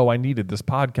didn't know I needed this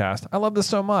podcast. I love this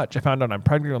so much. I found out I'm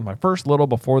pregnant with my first little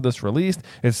before this released.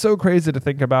 It's so crazy to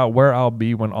think about where I'll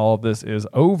be when all of this is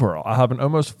over. I'll have an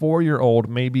almost 4-year-old,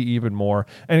 maybe even more.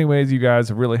 Anyways, you guys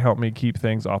have really helped me keep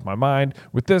things off my mind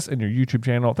with this and your YouTube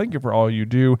channel. Thank you for all you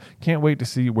do. Can't wait to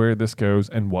see where this goes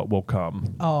and what will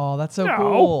come. Oh, that's so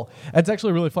cool. It's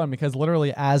actually really fun because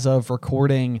literally as of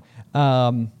recording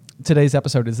today's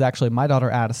episode is actually my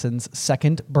daughter Addison's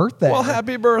 2nd birthday. Well,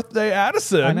 happy birthday,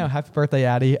 Addison. I know, happy birthday,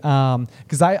 Addie.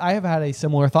 Because I have had a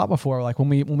similar thought before. Like when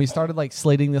we started like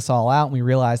slating this all out, and we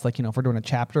realized like, if we're doing a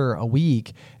chapter a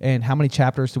week, and how many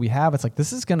chapters do we have? It's like,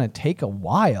 this is gonna take a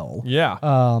while. Yeah.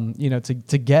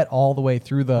 To get all the way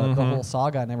through the whole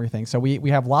saga and everything. So we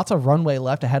have lots of runway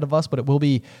left ahead of us, but it will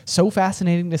be so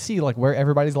fascinating to see like where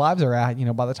everybody's lives are at,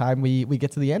 by the time we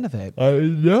get to the end of it. I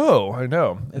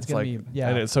know. It's gonna like, be, yeah.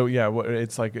 And it's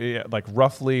like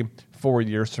roughly 4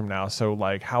 years from now. So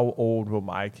like, how old will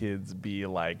my kids be?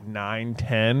 Like 9,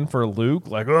 10 for Luke?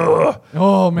 Like, ugh.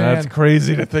 Oh man, that's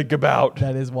crazy to think about.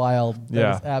 That is wild.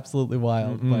 That is absolutely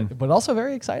wild, but also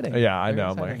very exciting. Yeah, I know.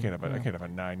 I'm like, I can't have a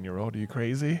 9-year-old. Are you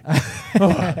crazy?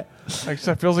 It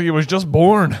feels like he was just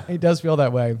born. It does feel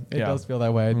that way. It does feel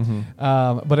that way.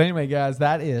 But anyway, guys,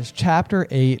 that is chapter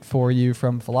 8 for you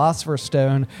from Philosopher's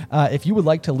Stone. If you would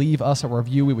like to leave us a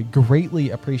review, we would greatly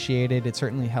appreciate it. It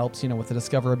certainly helps, with the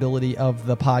discoverability of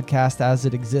the podcast as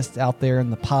it exists out there in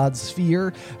the pod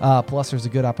sphere. Plus, there's a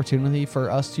good opportunity for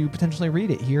us to potentially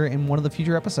read it here in one of the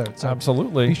future episodes. So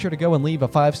absolutely. Be sure to go and leave a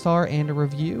 5-star and a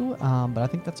review. But I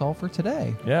think that's all for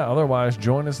today. Yeah, otherwise,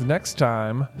 join us next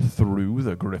time through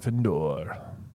the Griffin door.